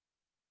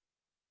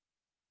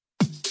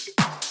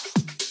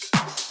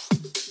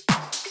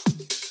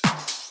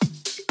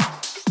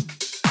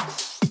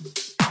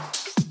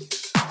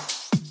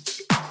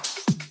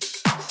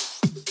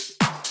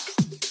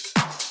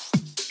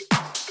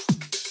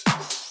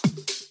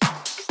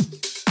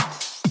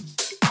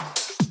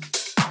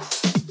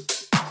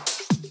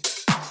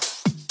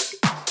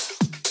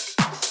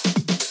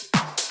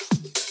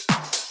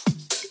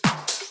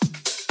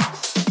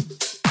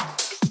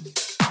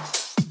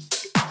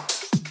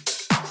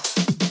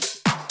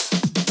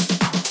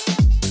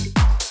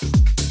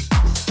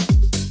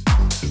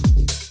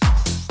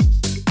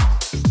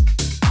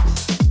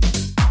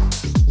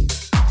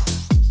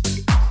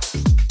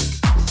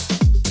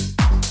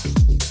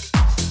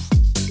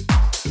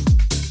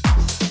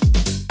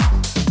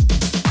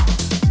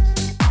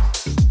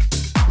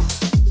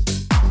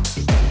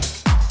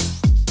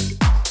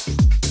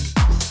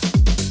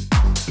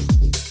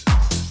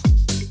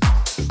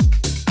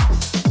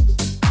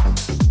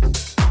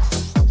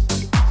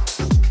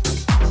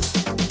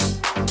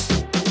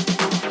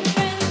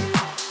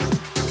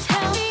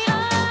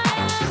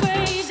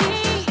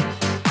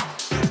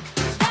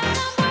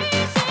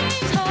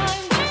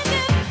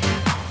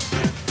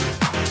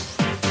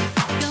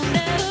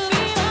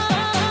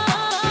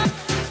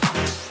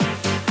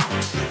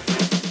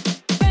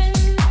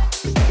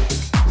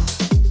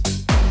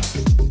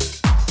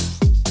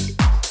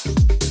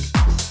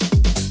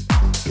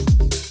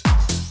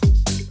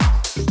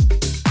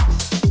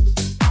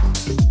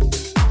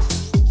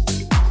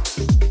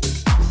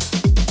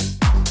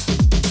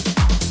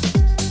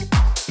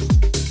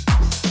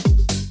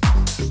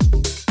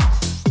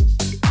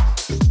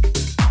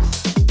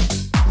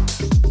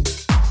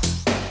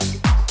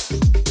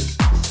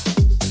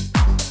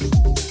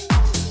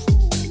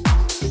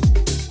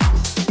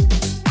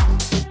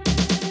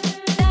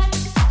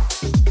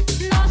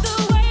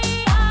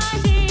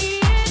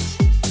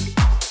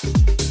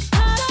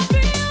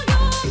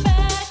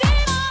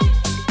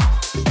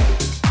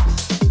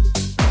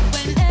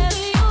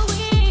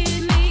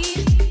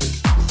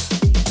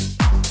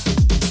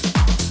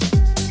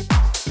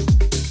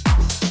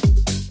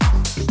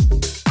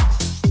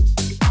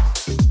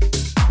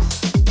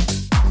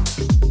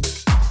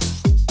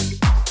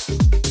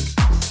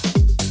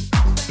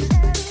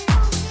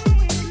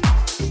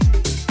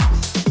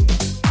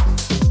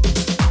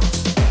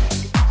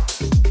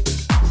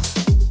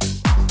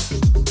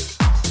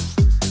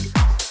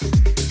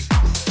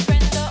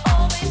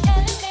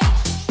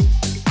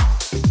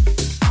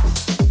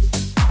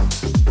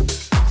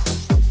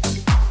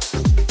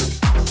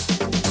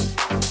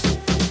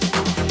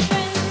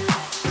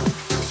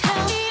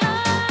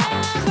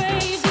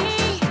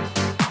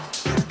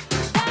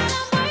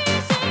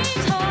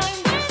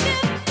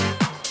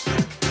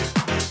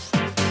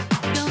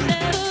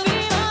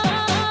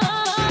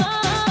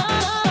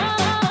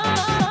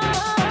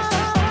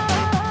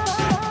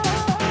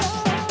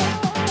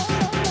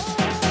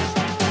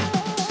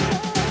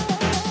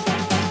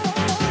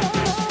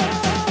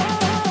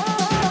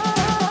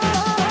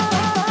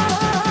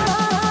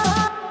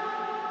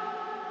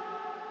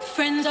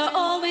friends are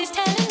always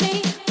telling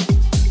me.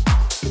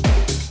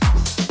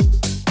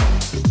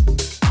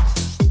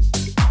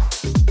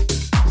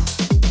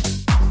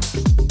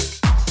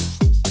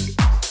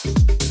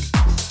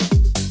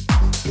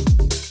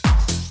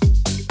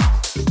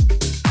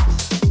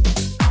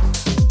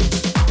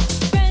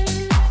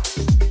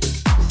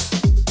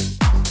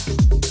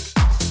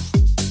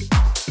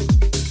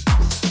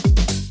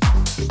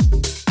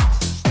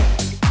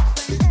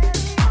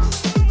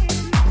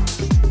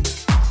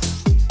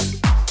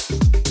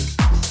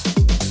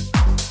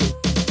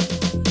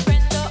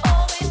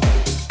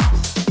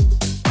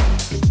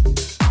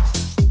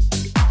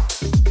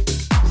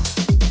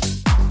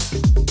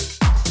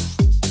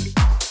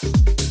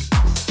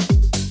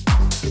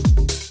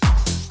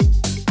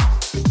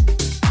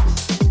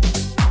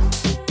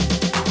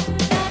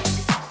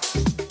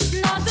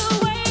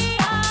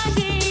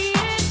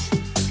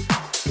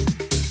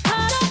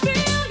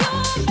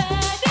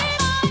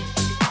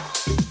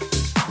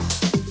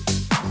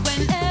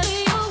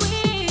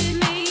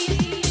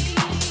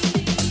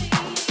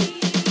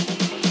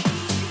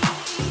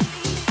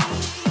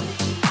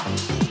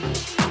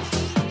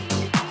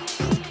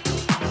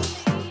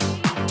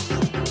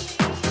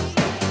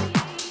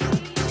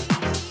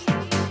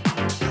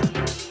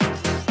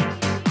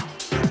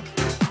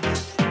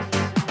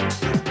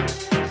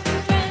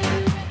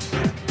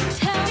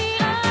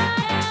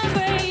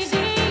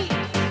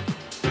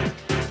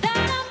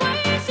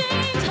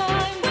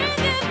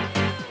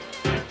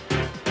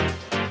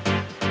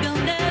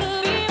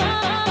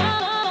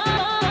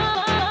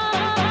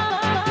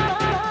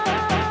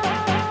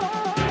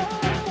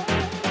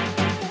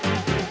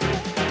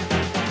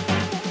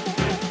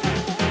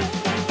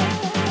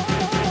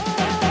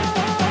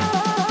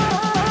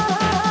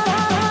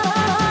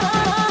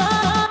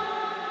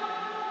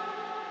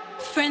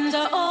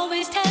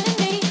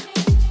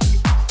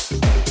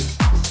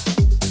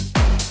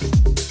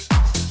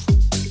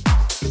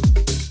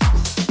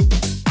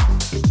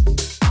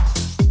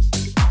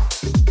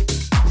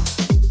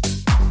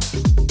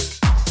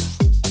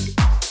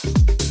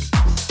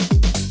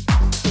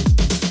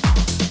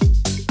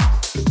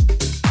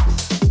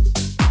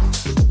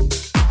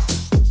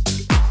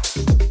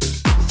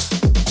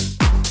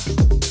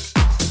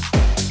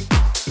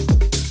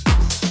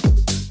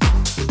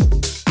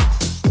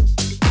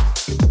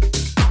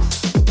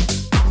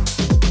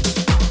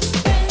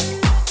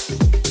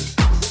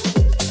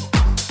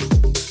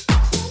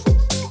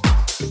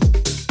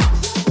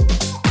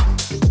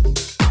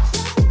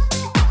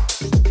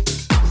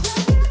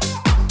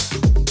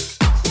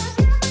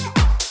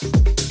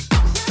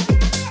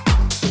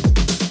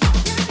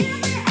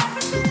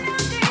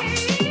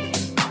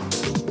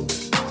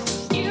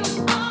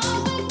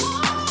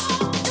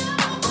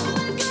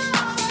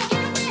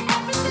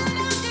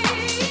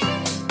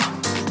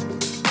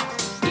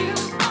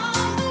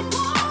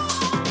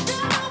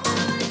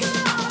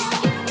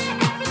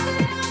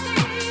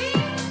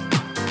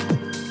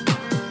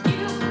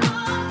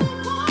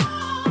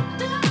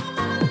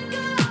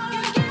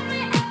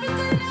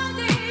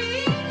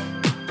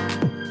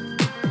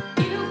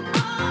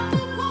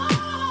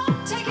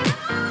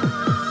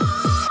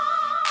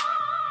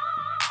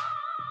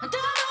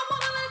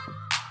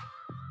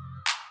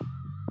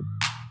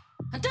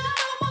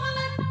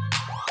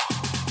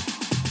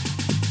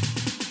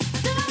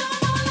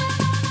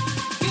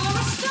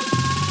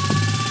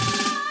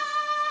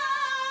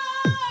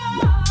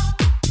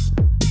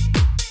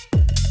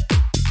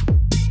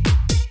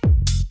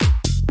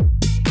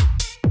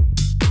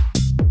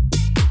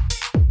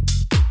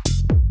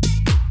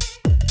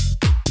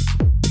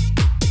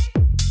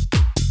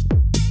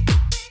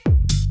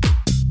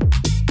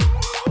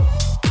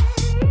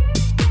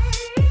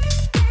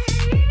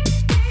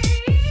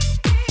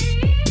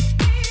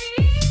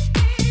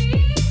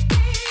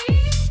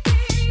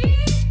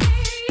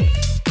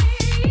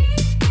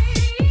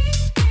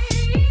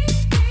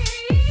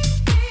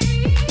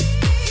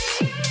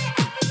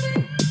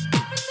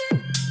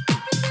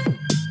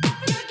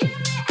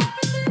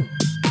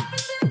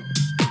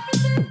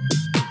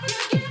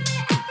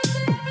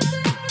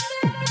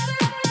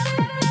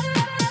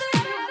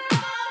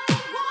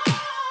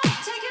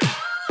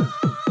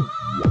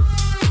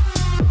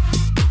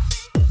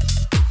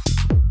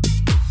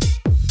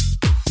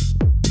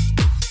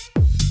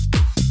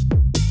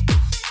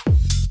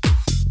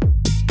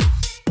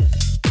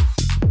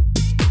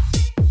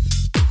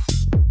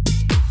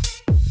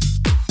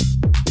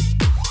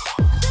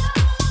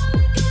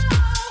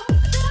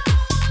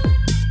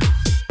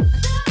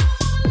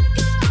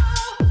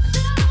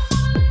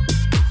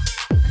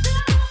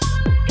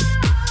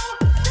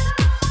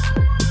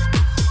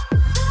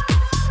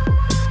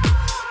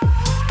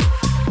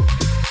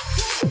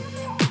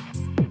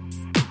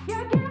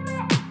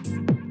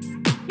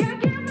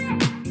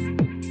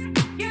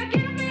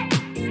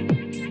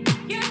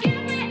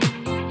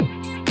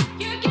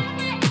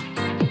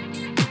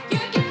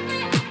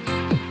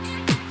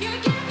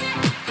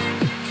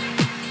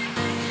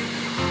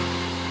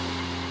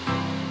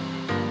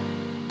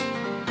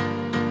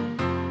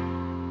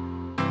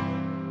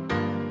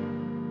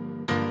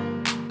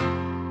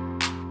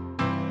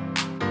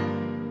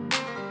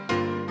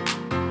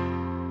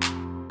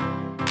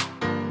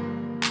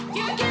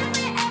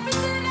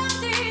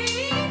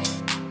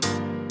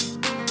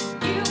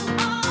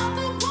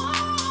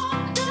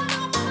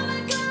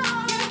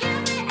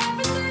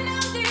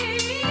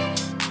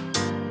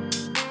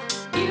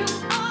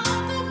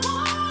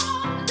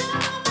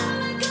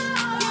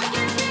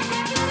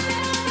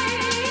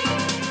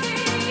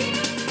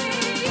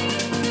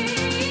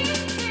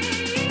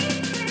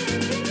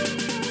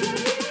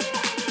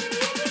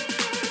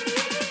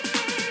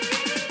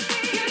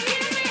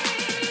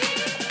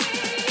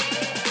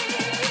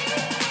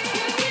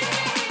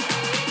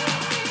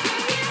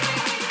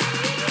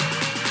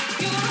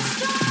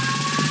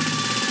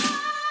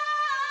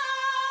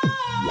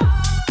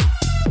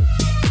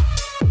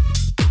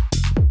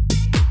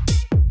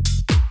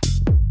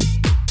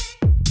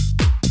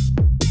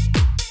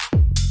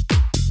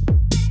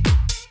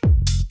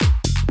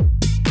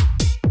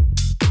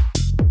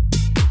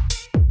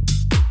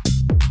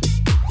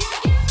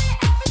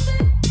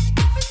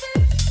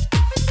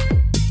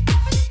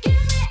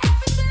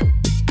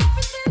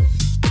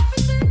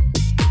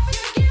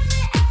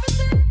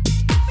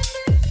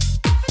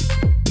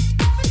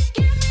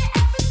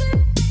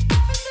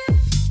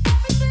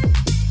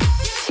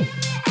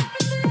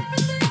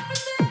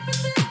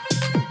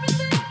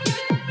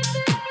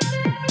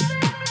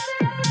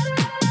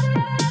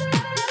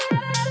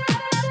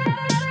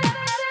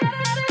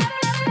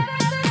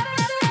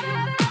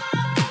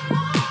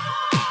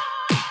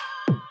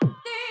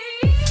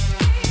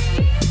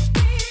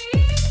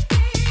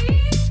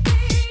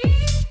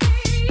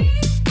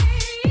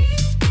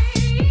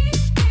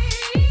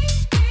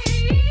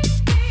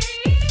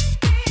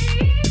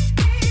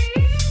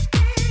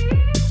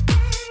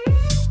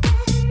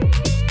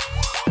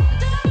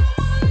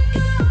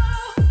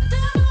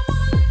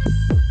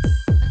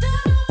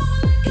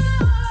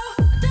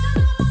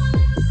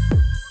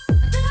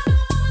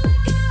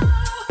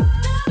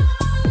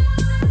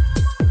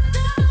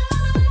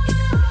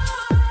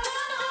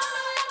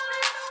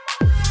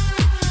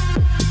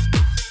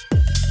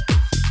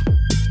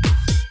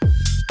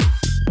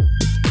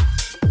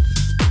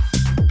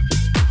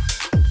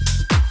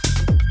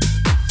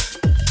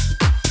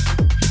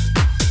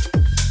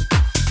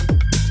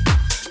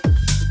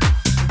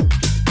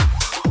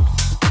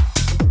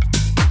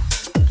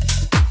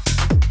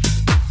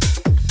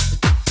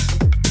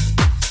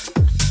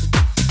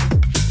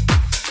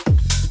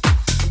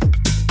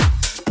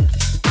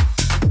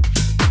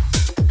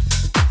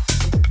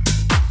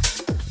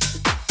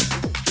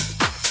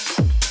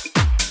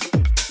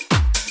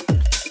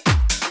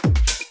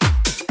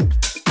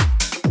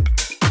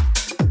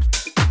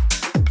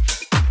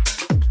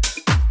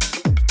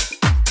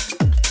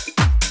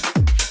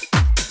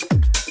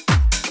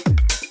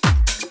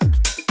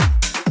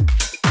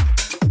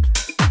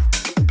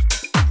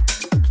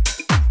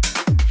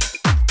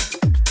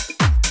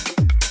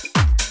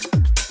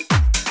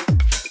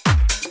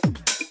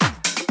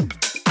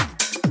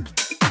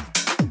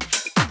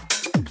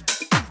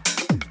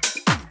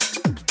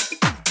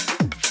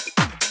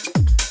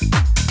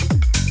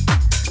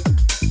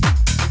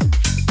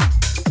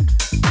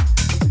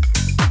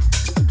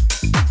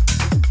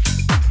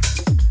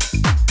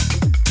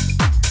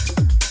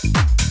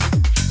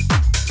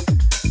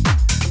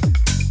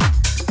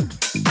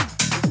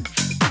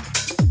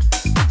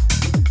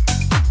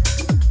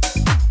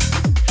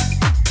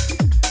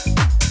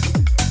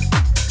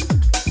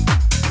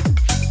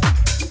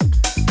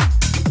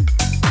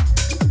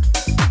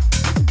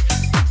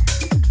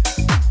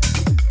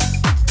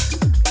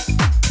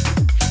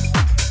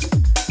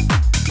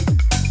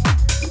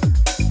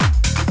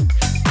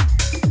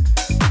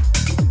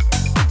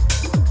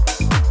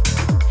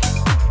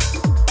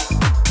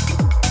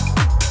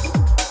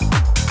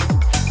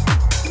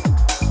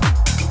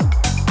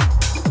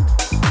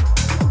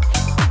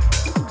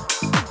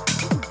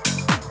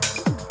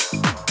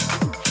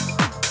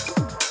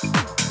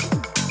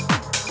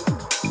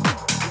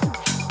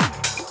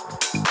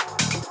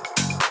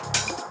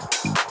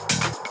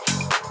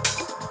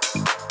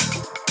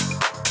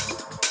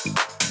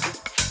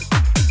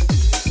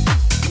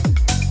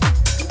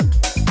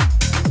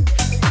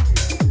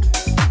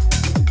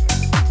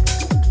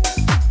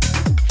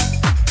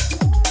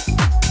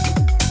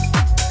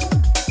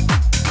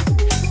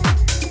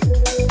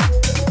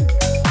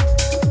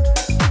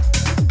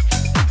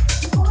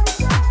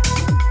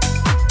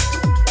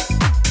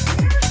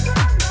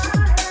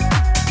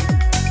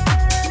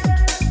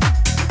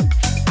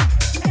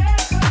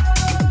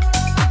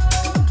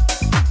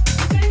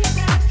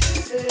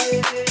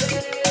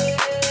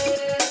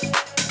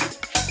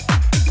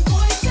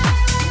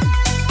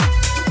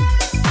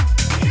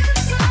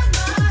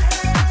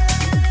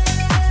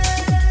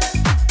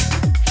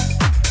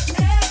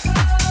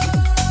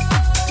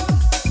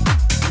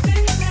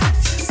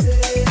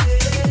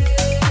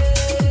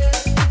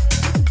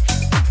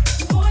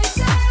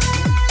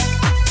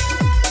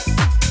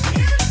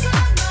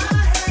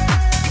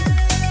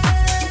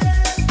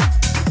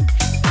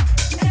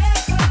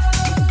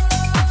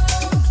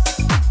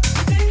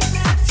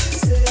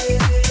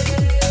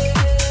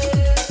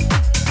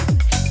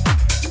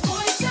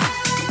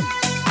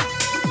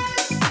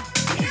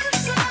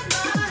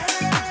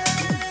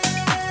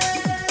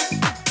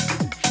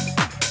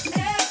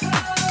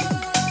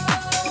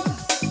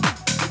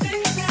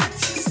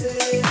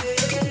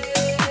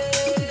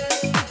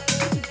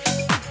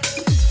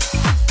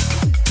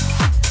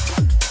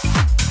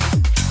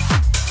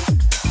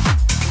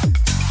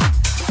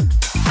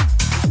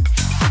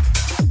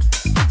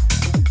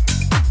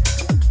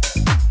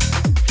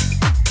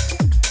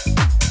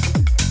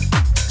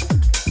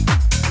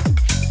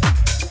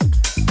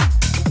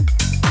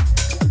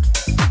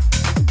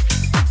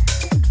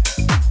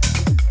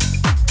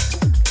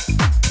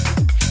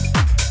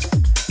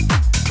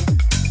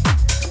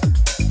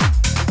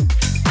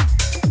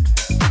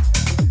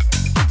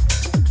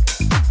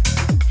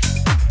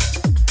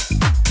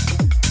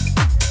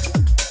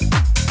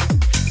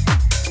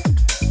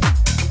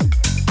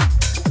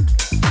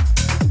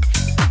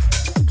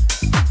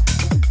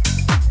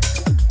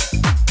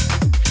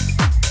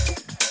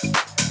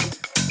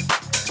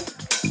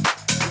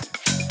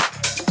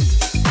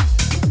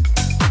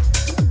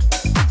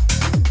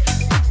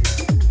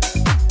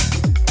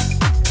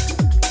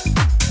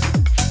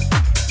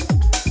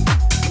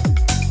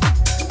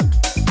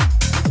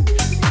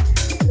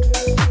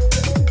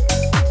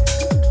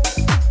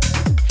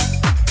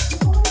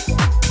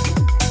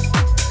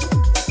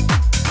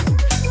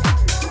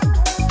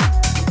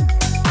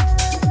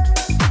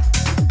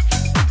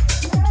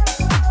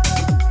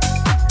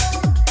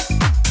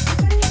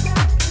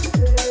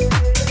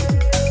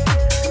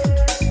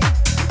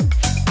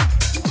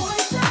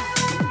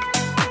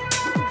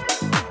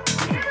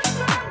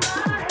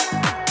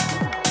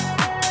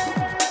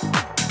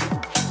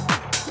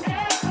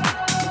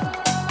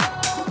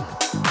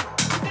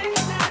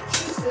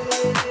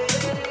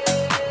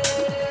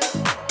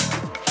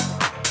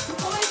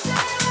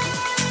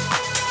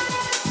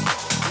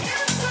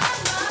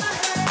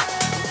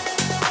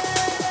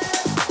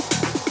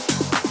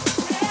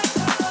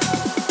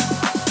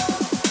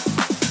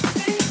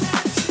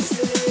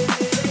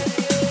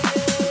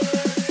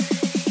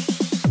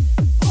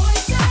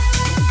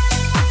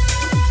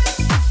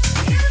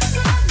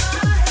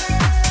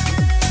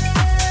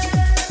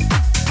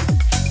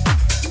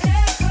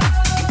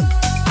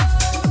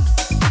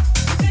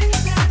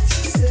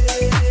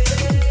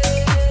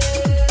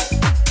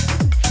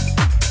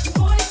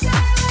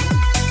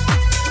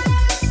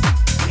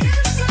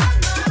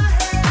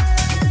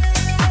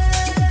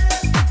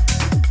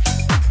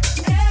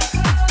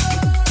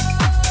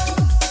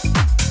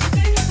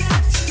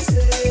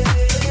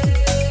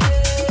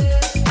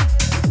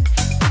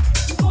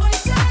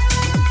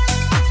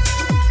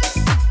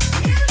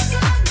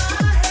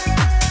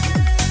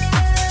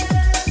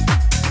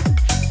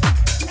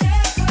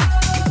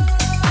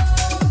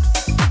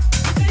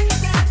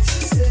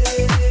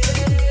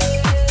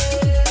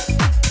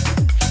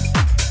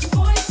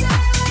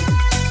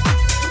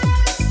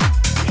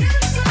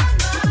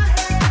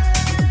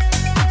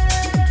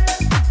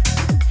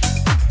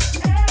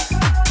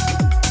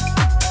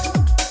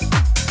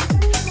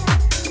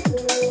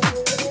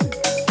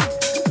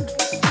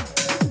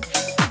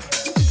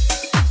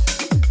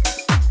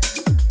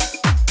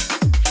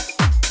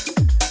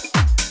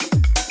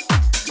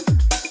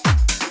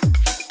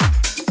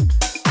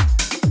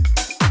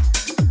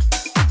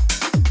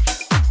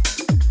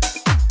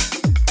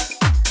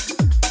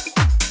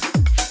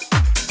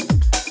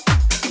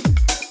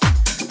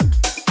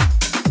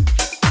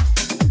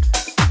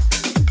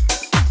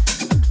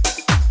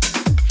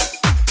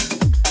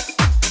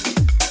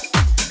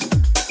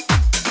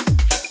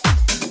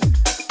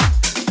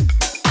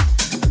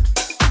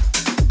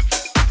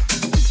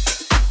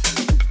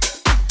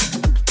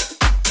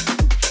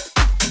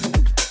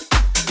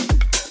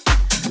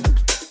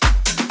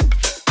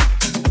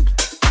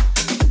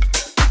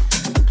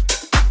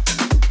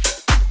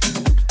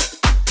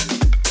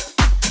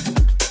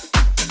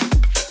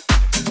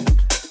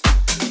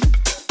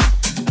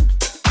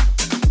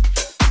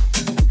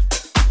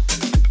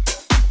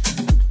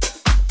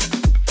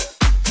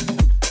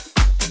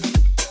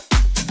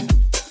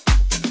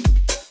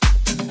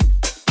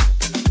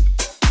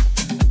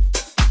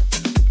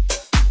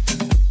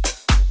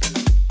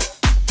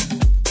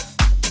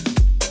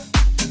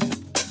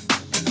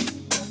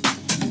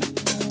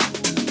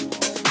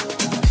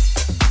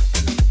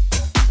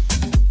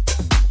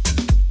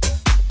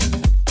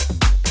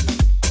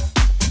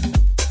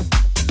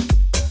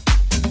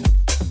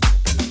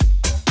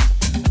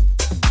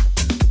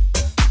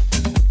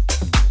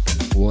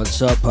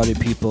 What's up, party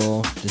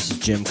people? This is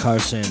Jim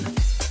Carson.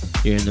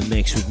 You're in the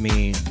mix with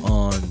me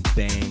on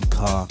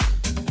Bangkok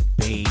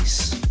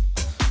Bass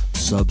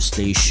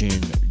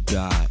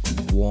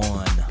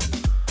Substation.One.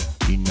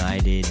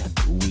 United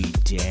we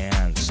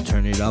dance.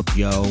 Turn it up,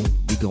 yo.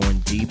 We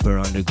going deeper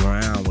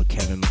underground with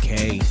Kevin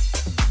McKay.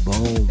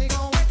 Boom. They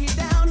gon' break it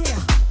down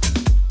here.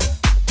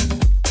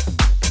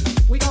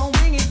 We gon'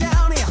 bring it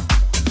down here.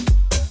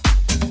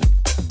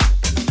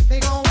 They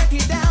gon' break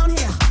it down here.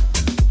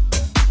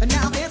 And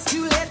now it's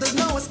too late, there's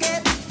no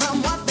escape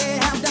from what they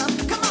have done.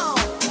 Come on.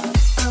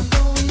 I'm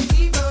going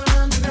deeper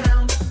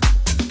underground.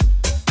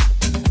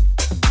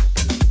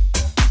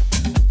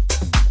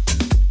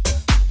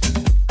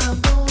 I'm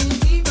going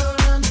deeper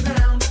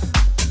underground.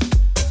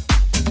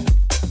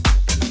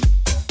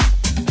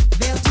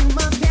 There's too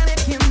much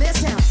panic in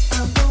this town.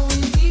 I'm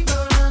going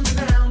deeper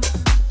underground.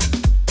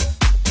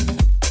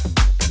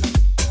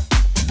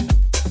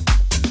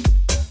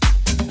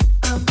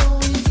 I'm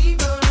going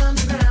deeper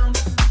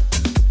underground.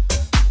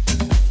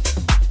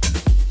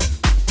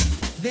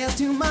 There's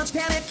too much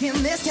panic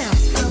in this town.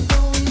 I'm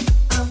going deeper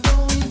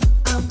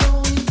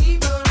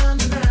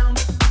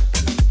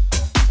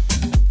underground.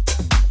 I'm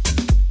going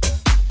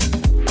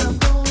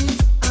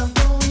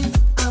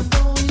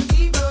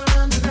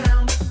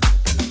deeper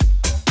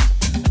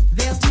underground.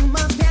 There's too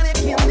much panic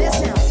in this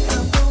town.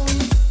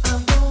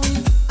 I'm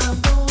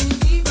going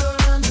deeper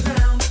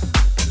underground.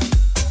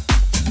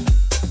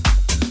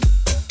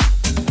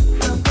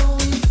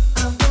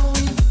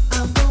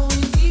 I'm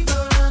going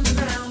deeper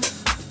underground.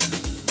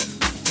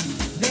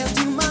 There's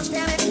too much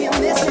panic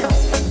in this town.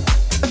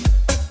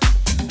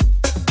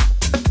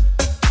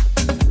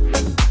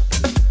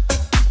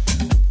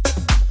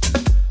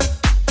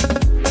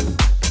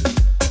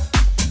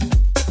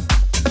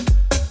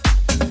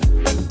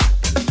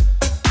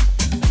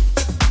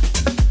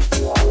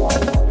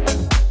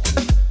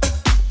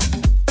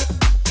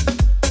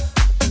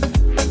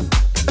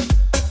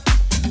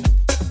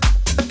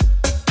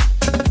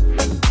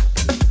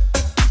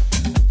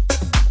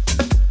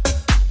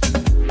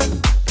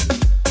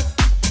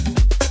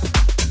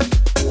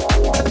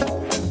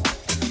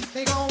 They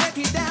gon' break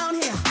it down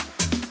here.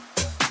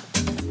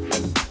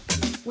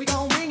 We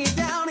gon' bring it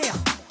down here.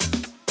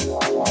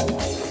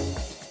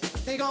 They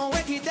gon'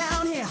 break it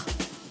down here.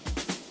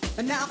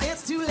 And now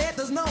it's too late,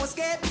 there's no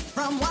escape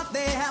from what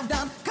they have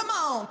done. Come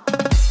on.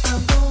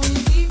 I'm going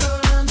deeper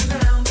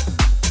underground.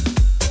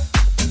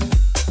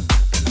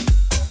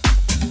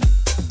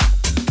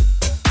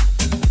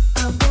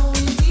 I'm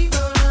going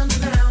deeper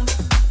underground.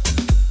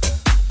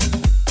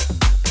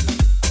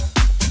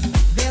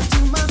 There's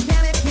too much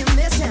panic in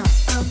this town.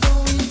 I'm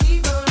going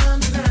deeper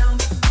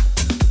underground.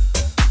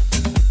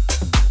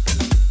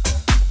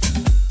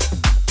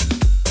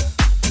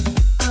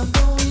 I'm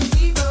going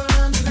deeper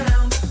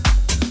underground.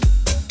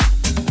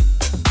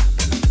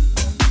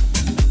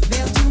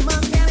 There's too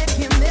much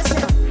panic in this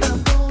town.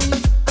 I'm going deeper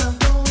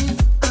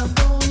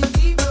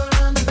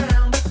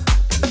underground.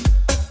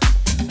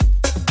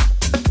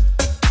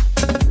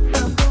 I'm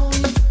going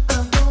deeper underground. There's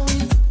too much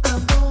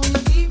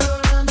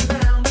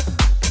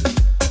panic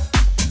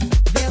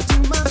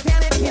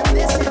in this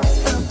town.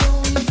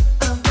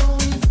 I'm going deeper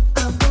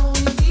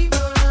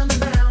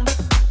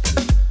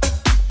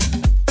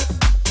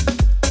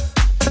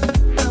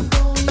underground.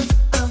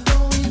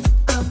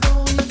 I'm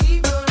going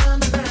deeper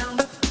underground.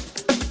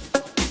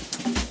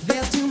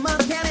 There's too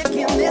much panic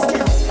in this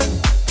town.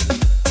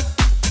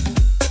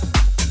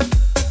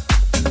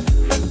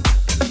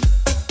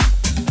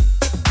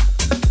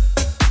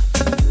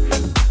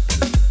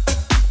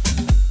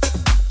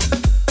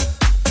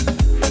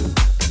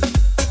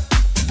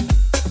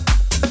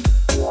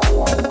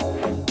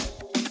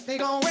 They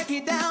gon' break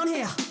it down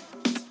here.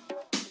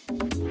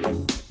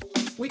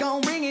 We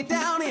gon' bring it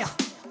down here.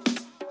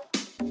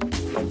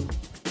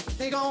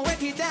 They gon'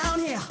 break it down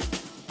here.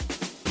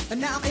 And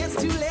now it's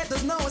too late,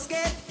 there's no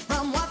escape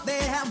from what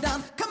they have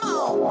done. Come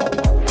on.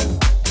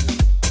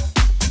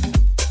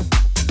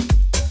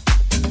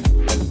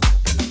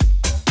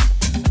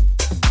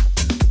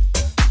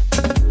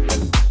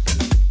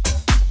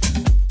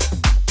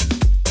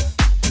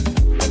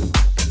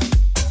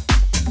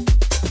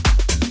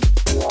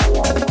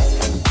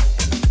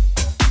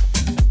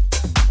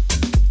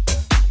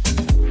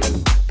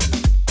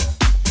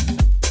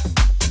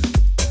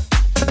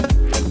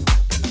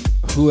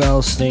 Who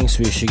else thinks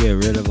we should get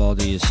rid of all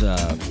these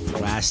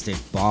plastic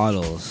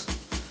bottles?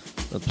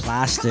 The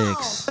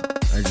plastics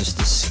are just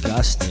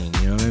disgusting,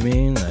 you know what I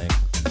mean? Like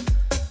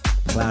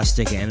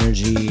plastic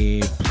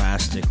energy,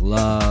 plastic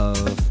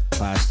love,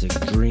 plastic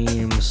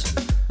dreams.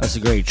 That's a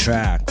great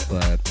track,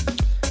 but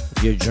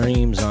if your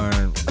dreams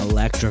aren't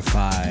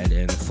electrified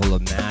and full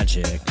of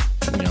magic,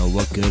 you know,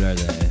 what good are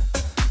they?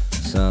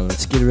 So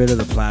let's get rid of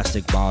the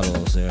plastic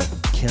bottles. They're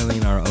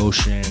killing our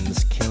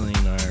oceans, killing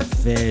our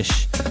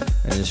fish,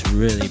 and it's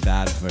really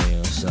bad for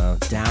you. So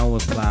down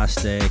with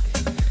plastic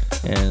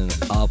and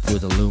up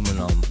with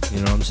aluminum.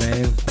 You know what I'm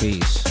saying?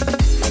 Peace.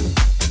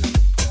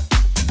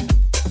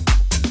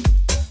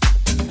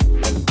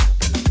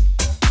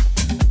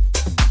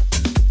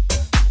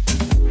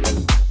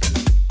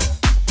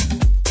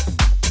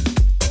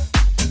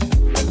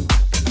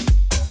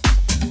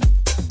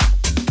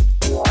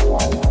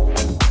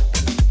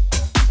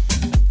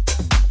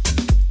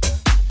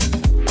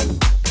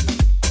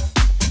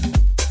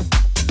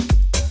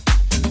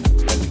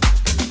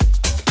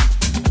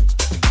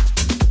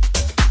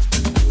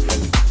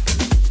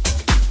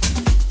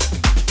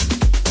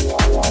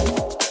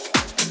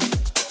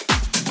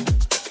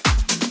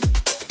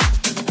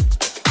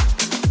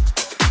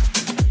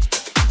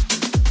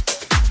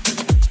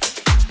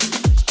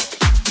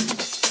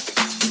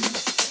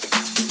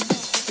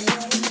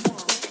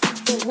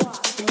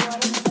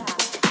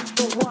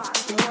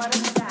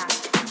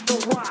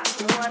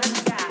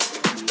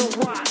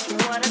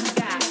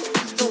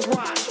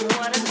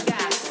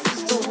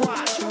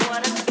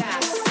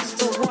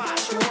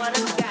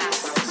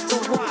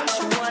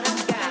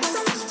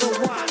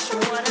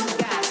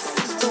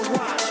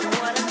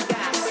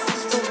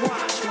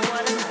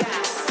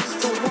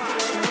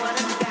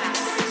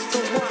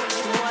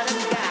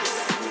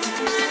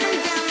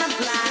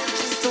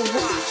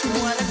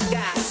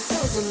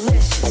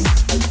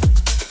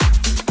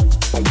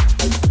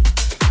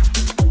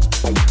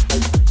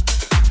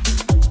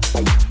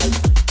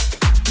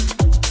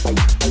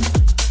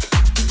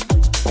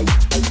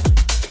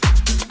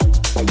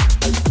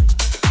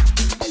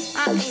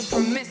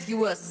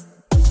 promiscuous.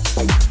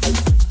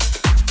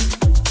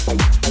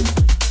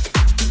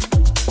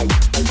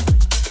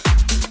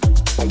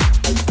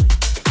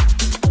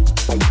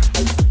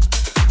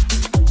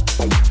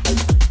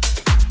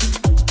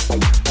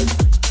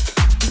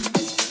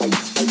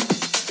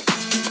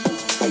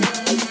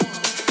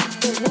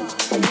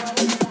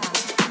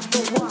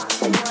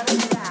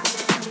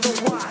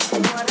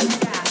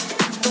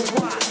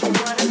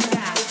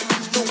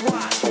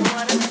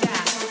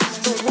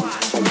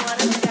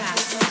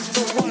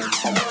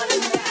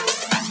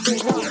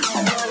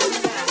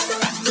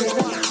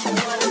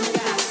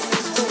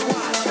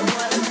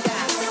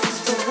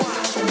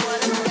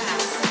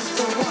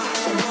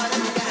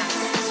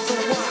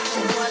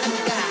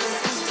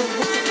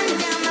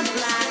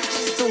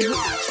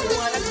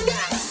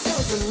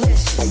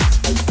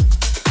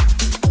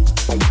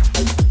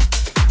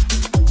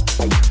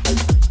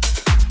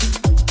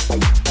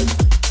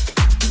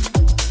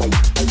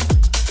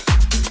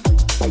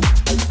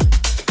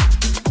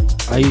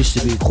 I used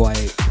to be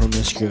quite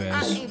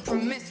promiscuous,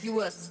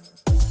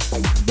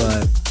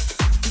 but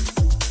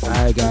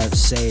I got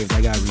saved,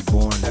 I got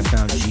reborn, I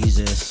found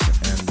Jesus,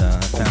 and I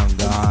found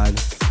God,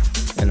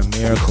 and a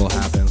miracle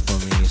happened for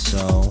me,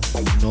 so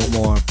no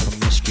more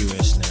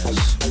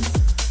promiscuousness,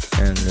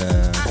 and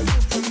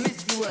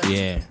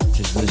yeah,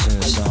 just listen to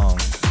the song,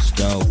 it's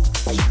dope,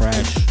 it's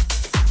fresh,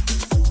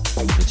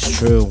 it's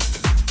true,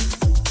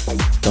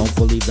 don't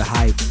believe the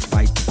hype,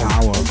 fight the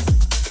power,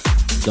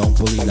 don't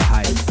believe the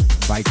hype,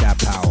 fight that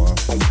power.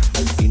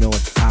 You know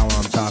what power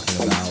I'm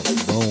talking about.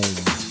 Boom.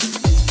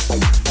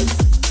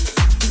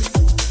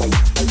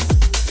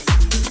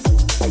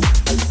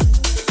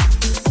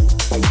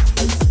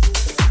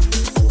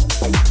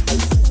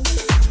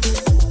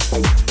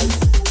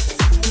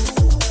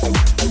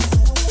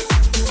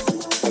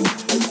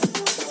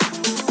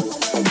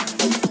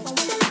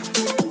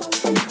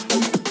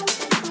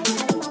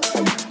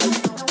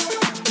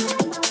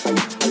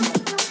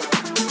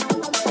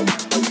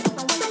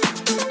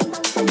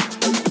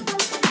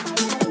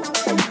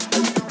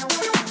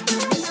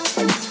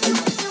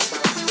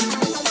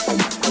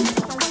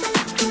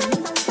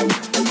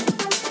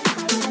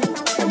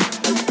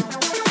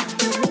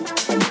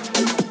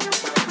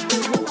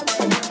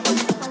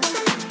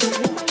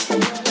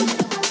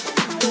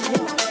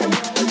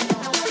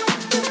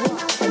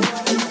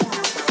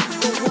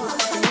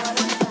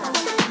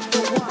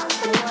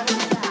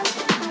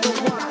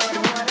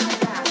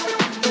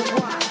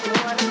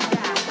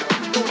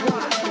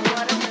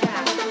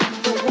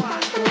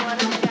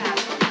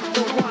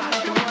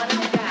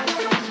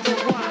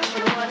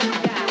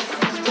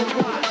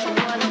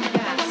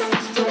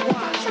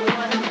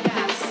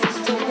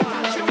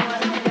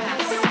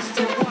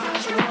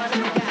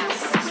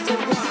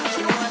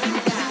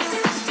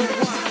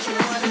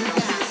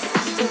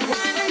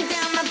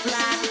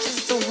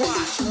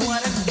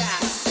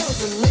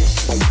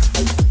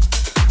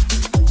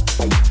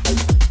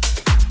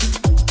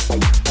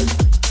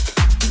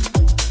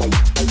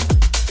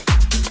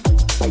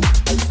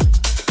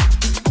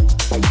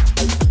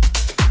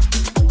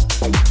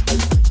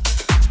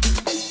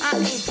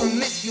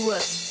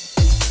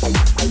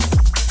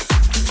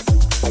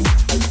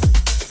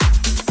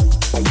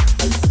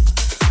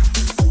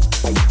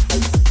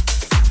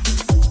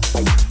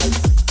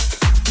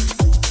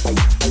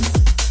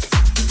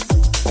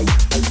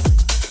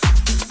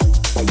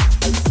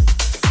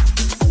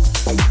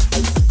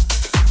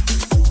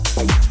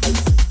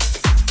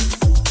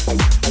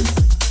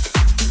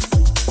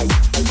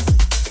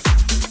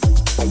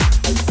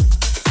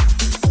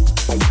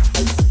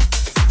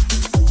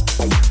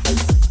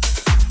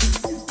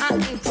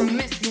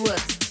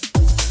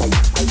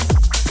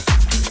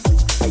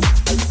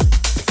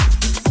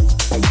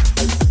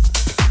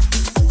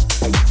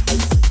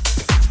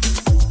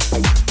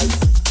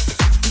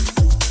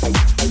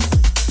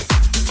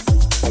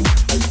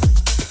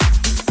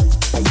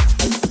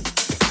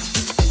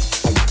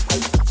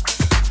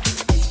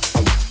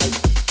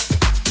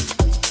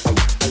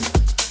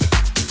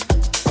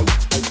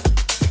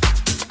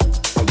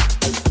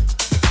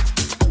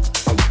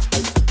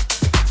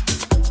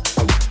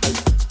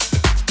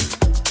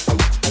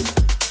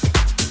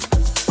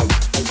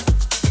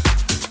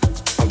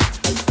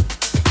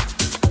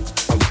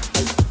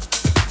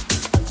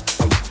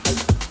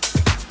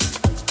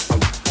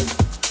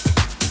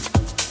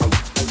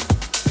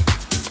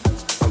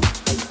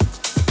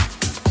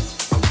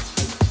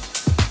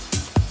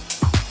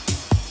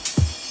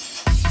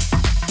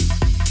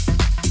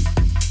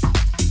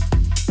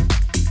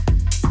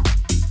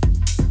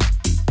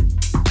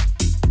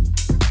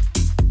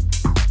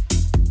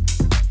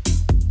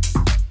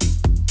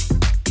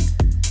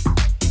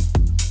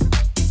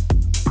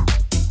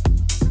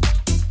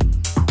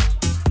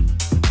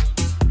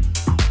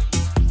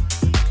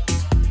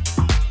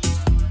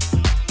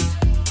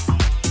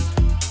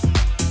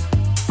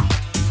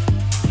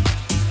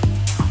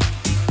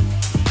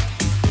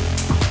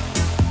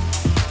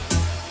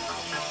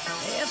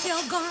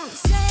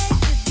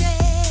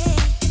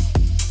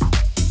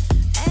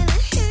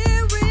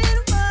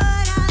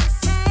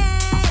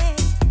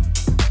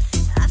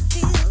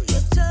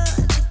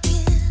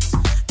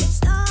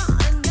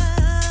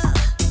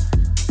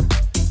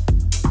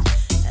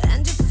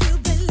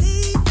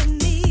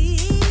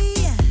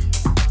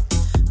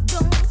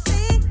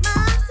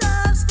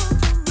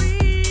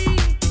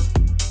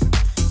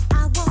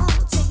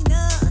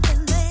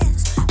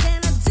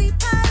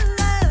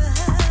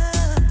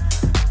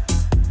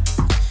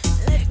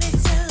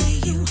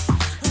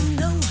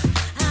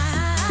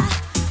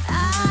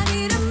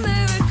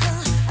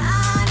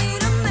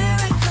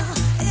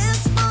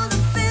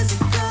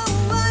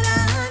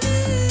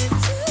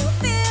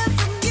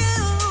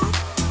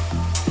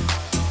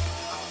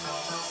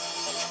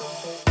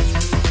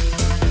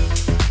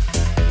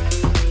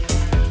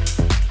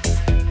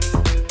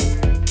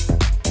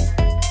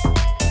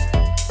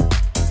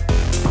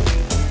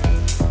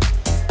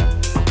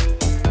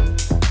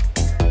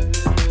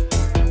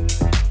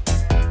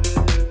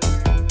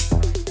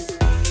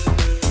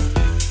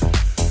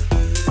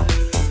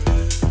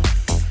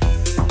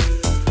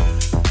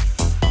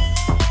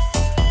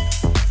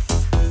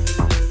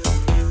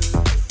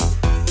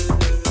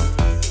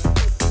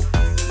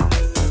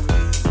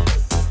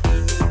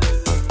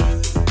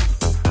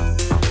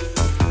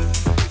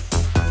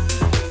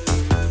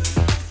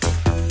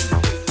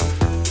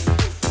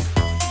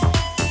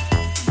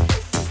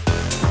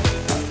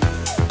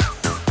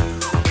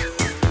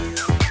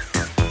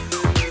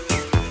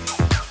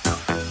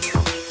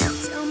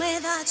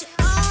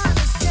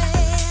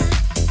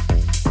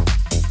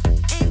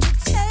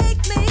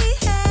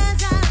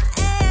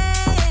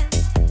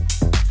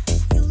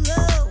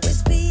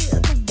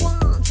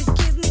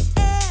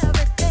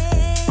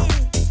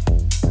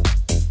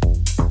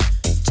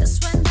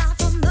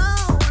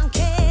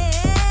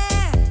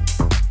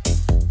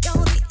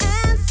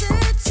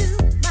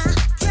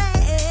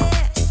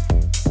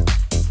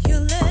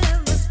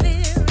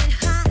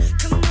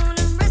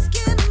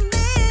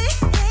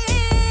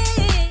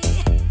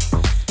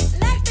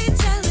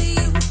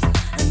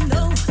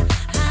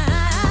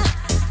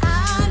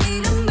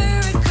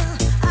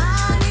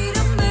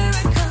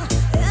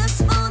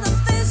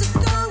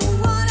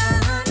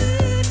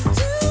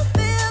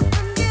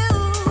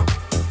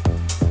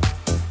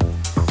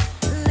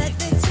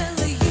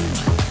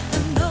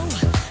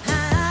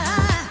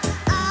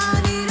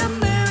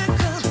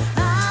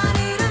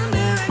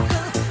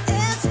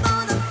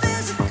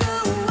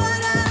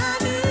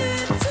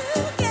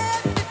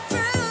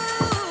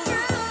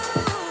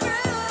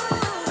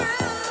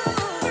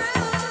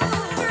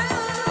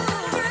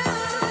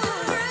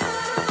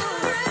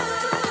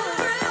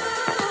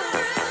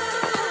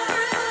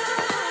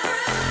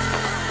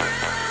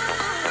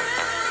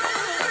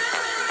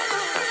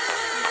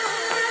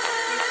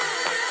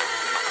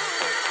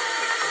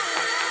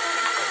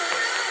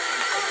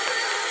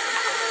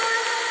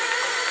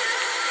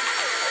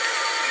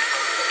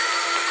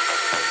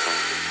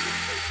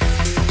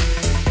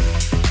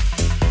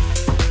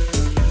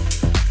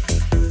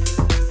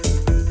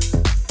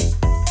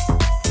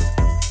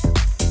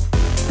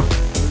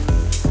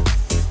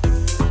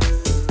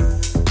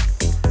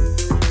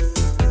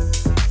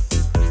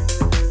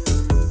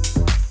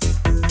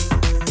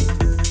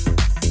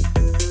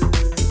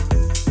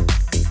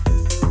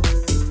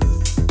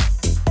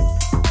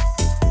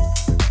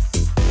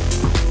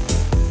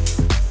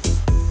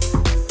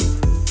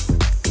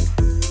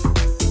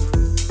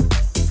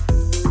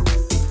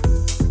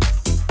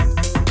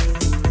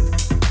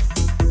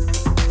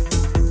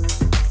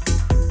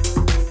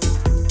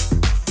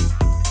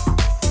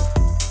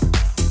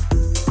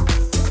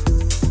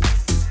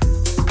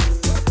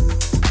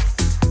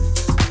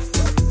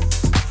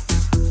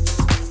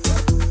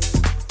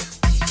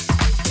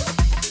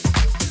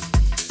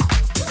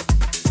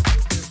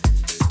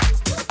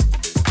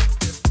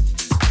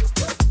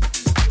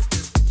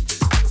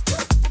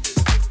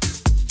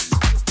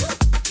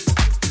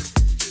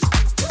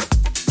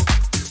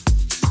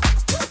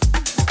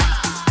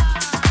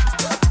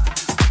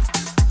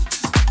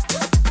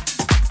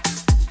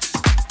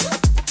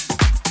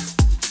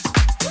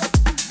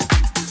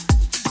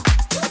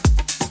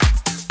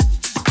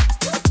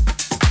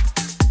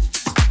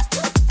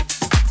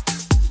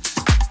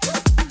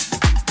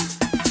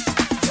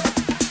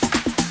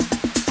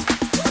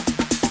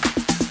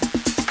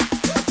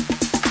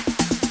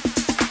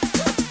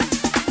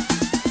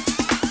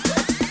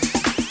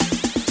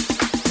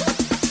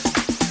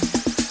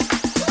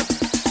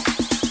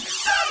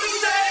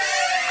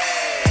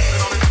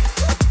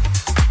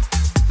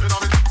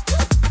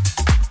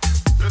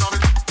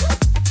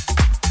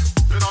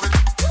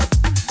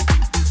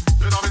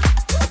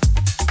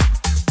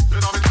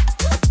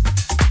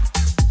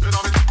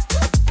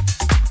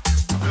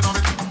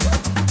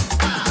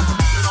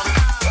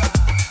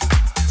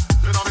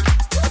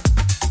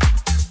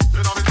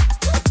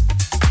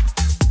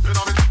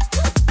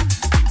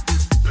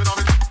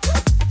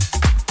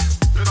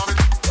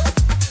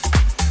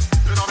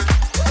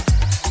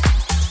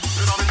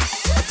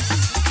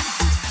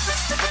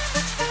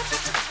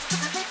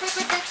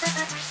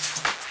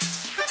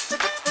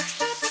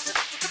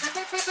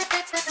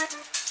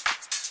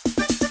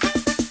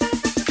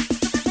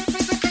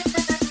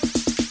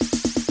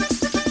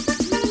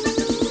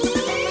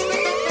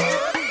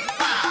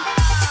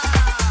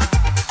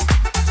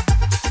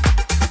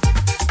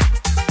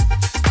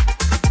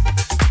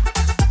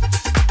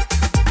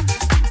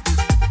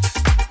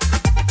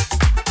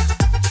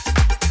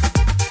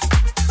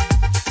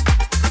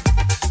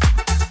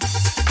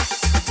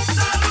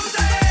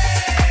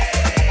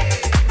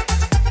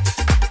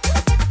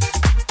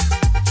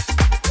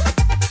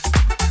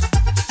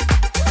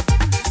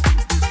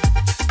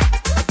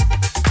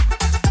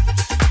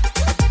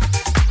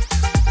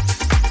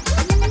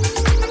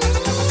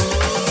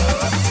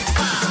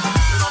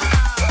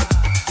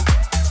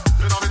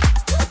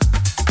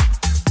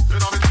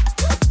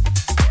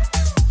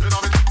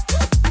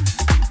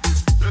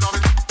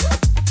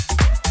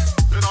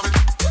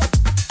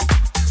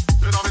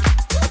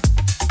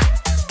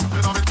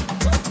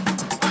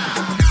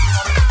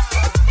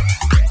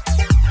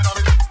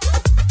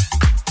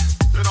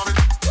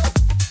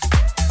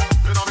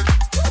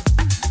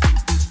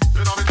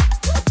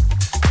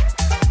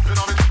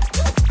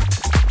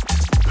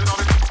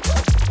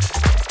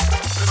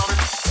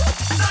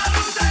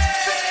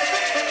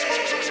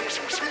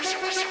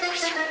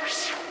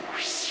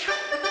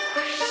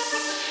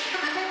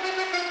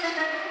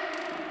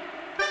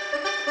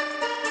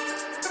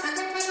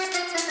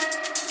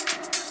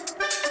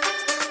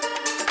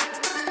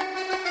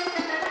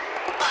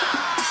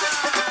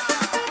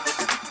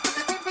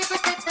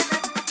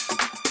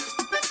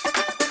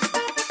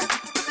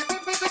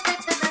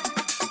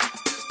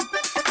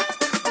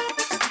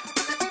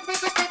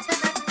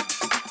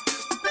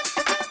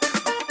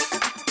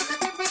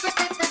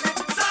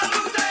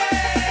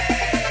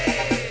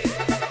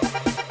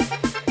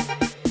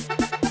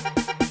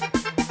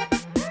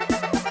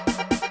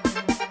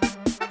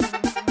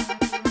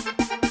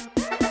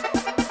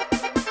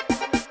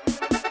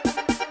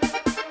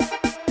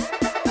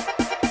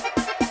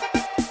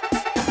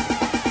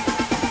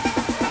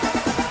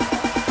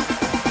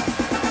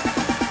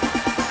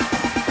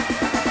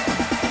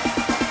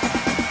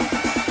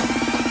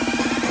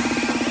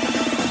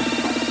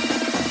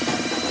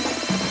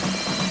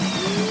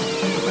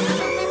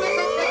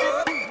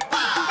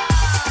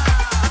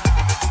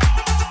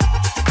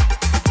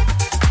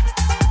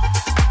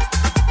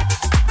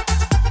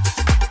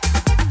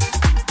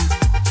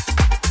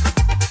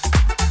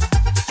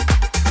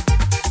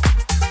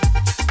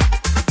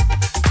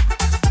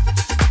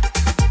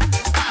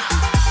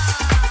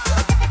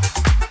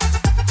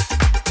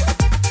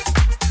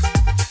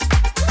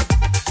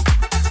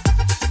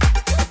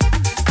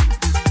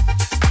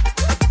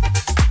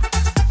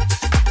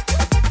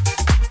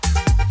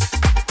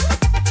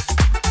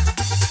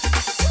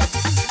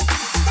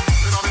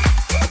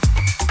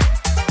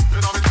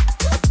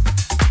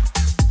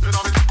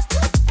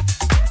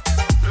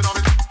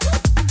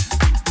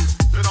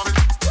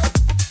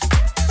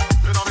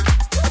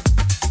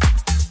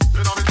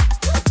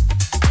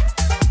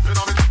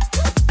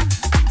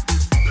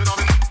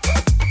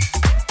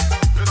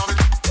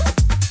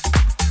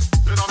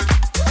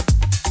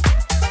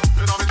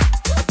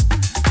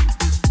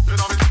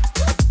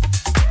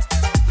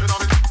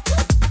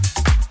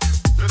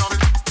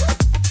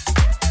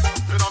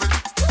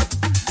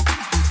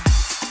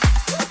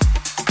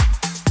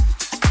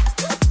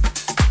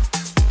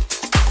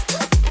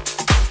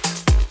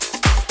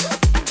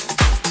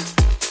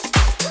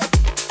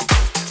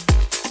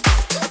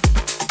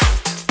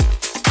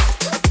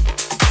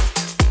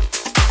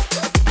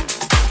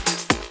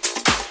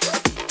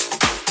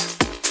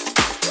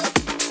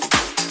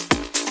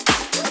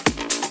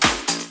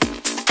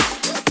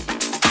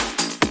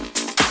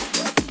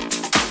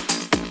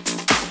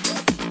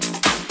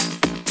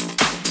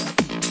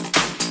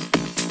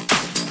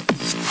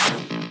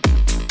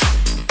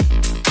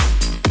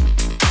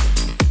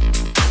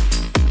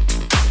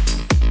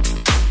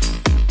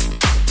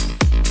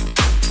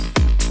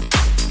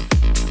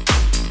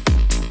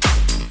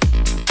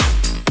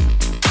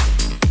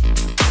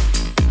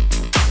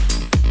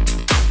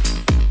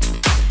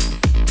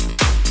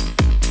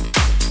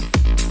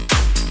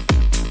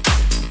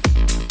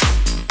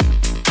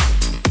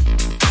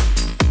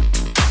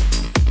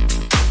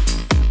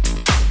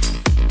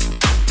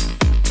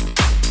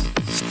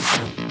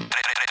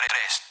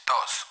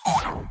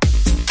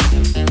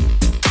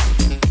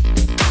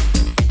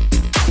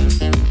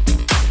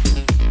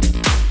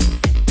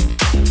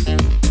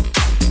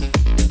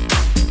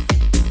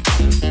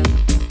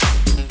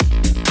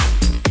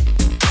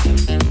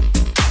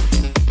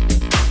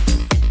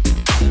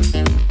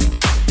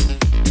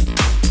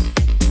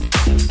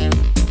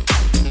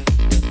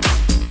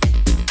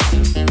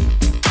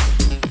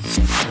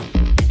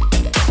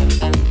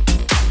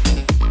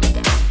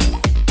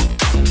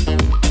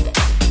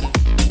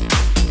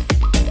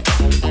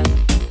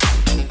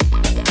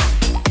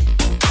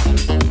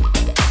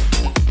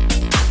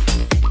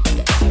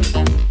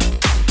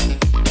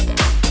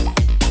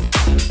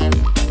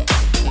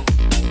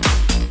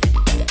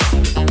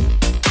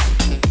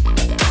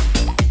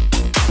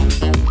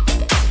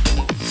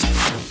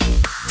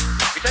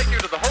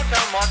 the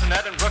Hotel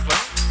Martinet in Brooklyn,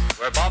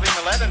 where Bobby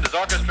Millett and his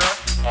orchestra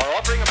are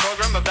offering a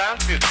program of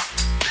dance music.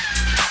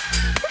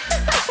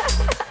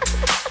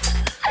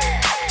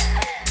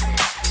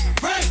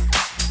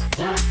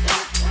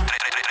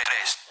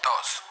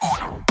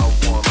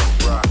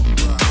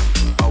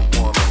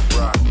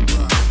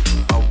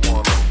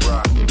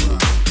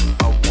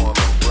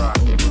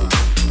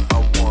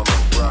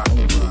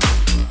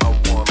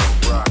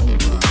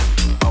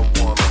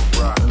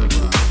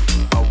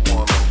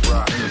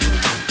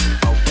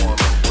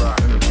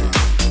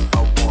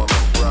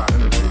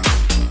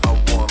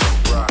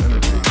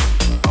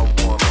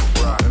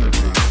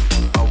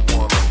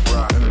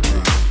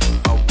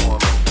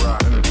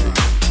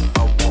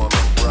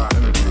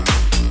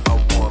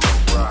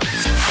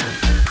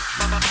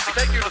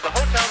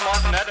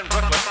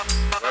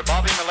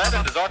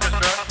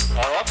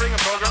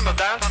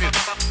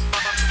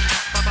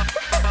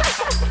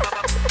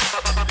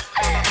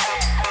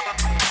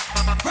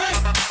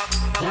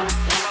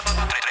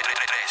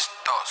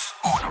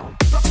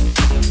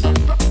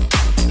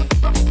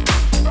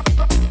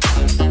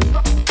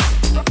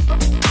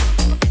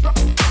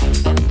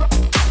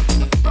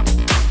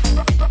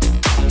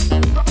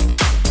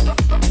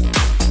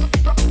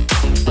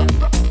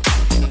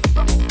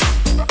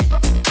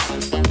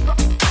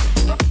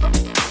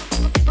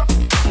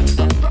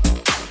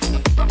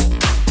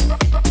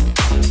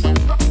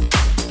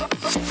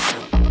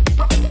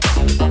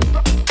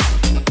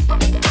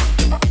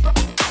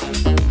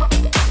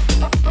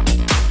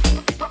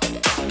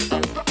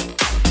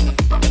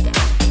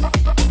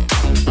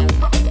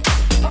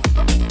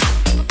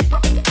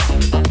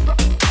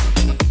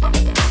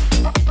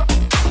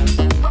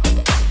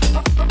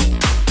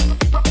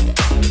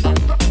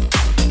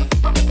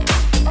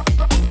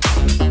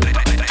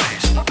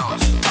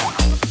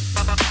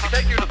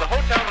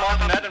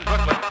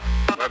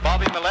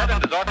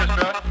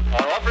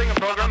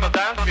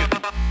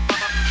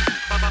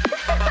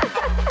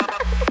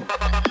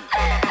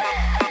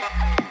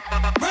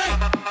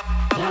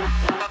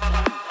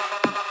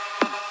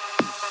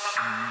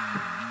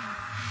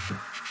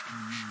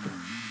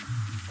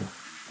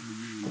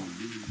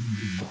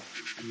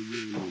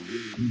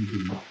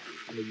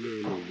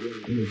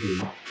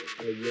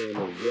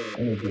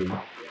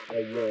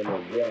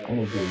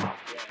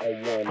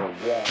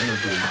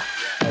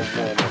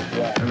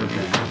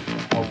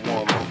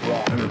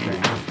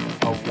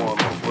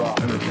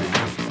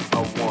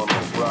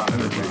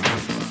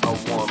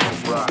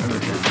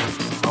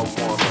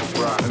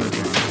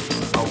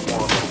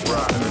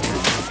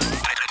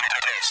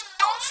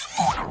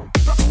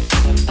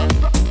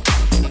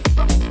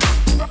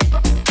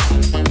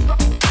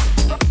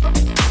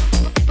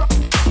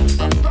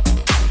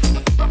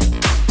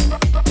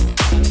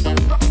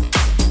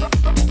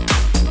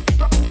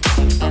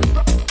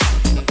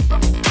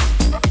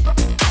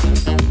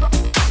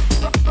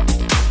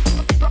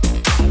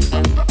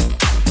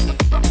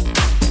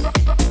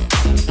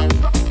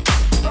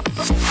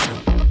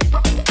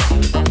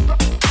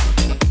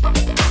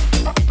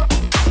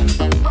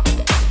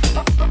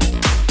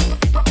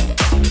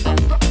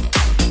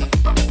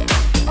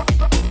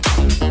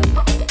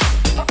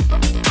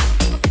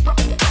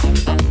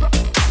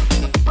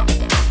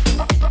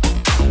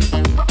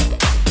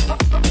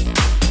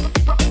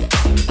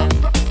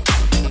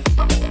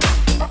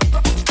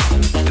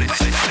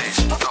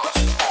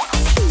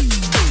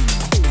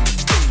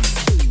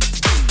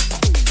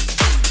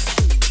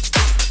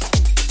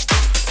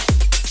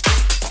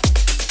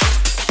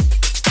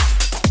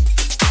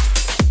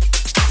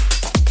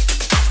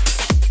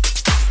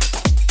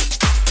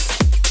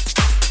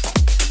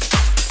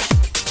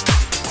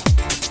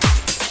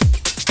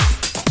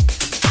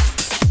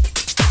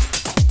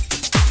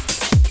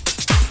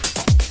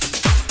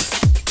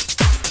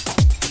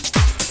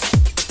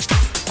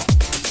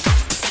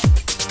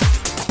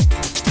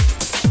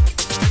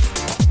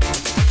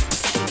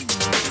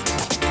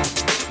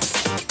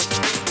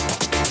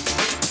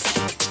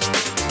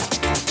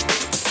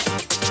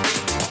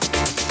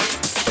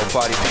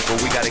 Party people,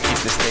 we gotta keep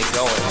this thing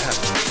going.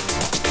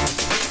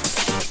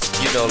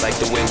 You know, like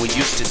the way we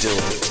used to do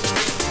it.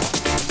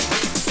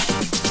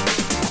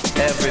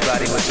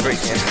 Everybody was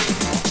freaking.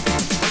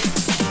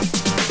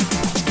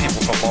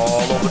 People from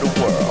all over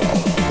the world.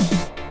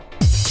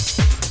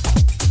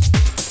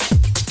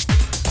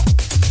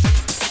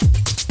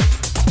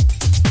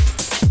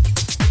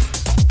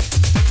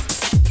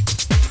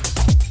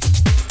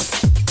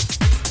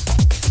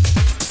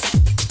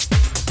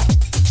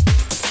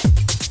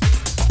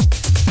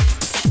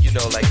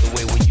 Like the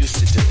way we used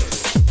to do it.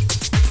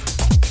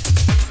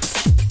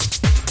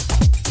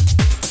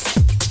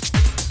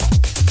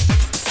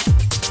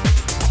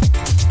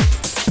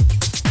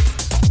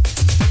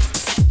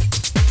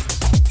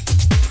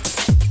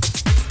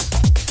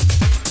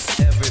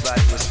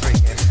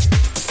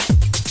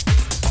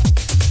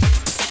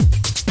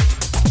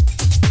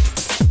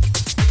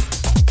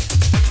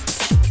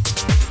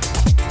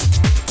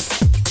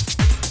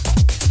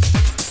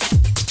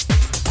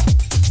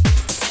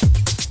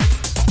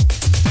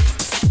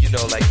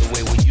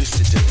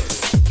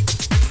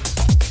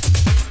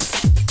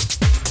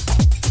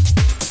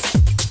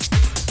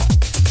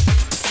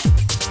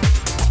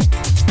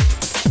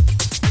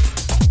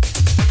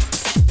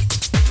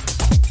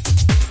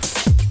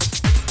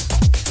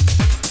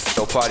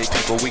 party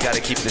people, we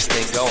gotta keep this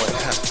thing going.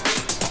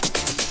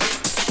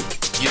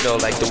 You know,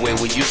 like the way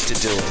we used to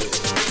do it.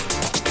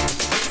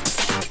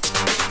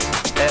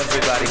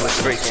 Everybody was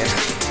freaking.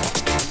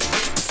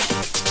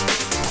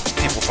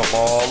 People from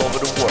all over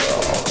the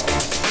world.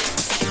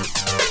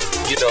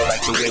 You know,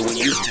 like the way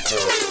we used to do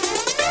it.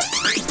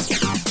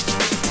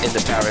 In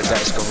the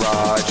Paradise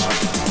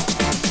Garage.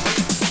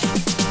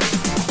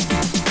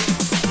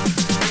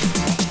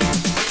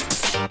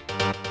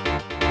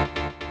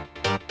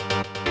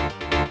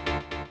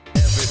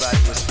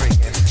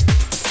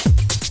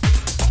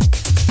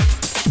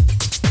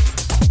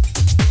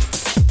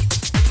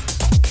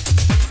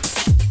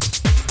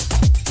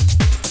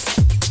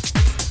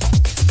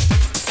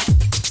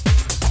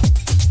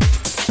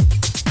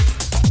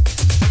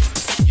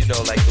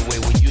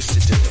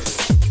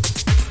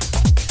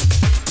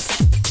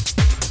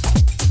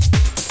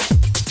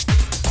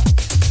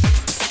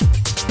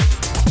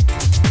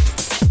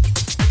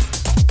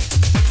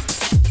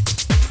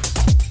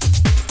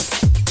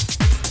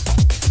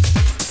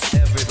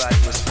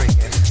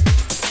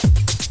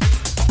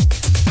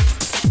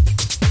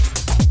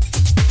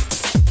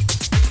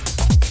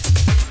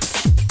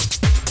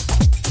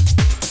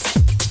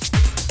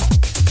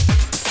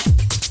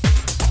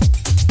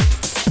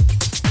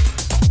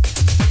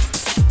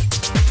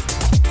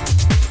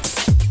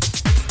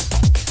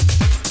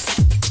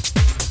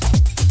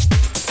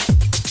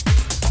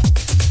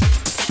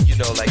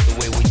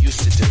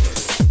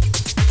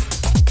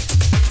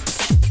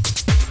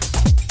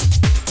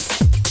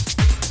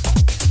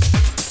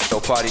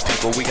 Party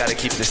people, we gotta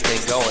keep this thing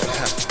going.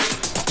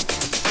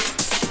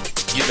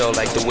 You know,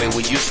 like the way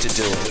we used to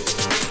do it.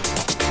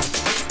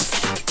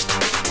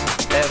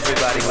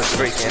 Everybody was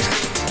freaking.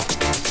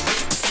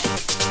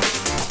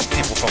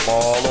 People from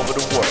all over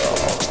the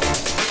world.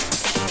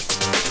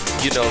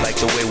 You know, like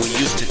the way we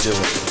used to do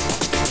it.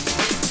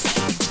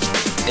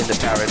 In the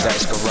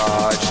Paradise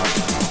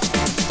Garage.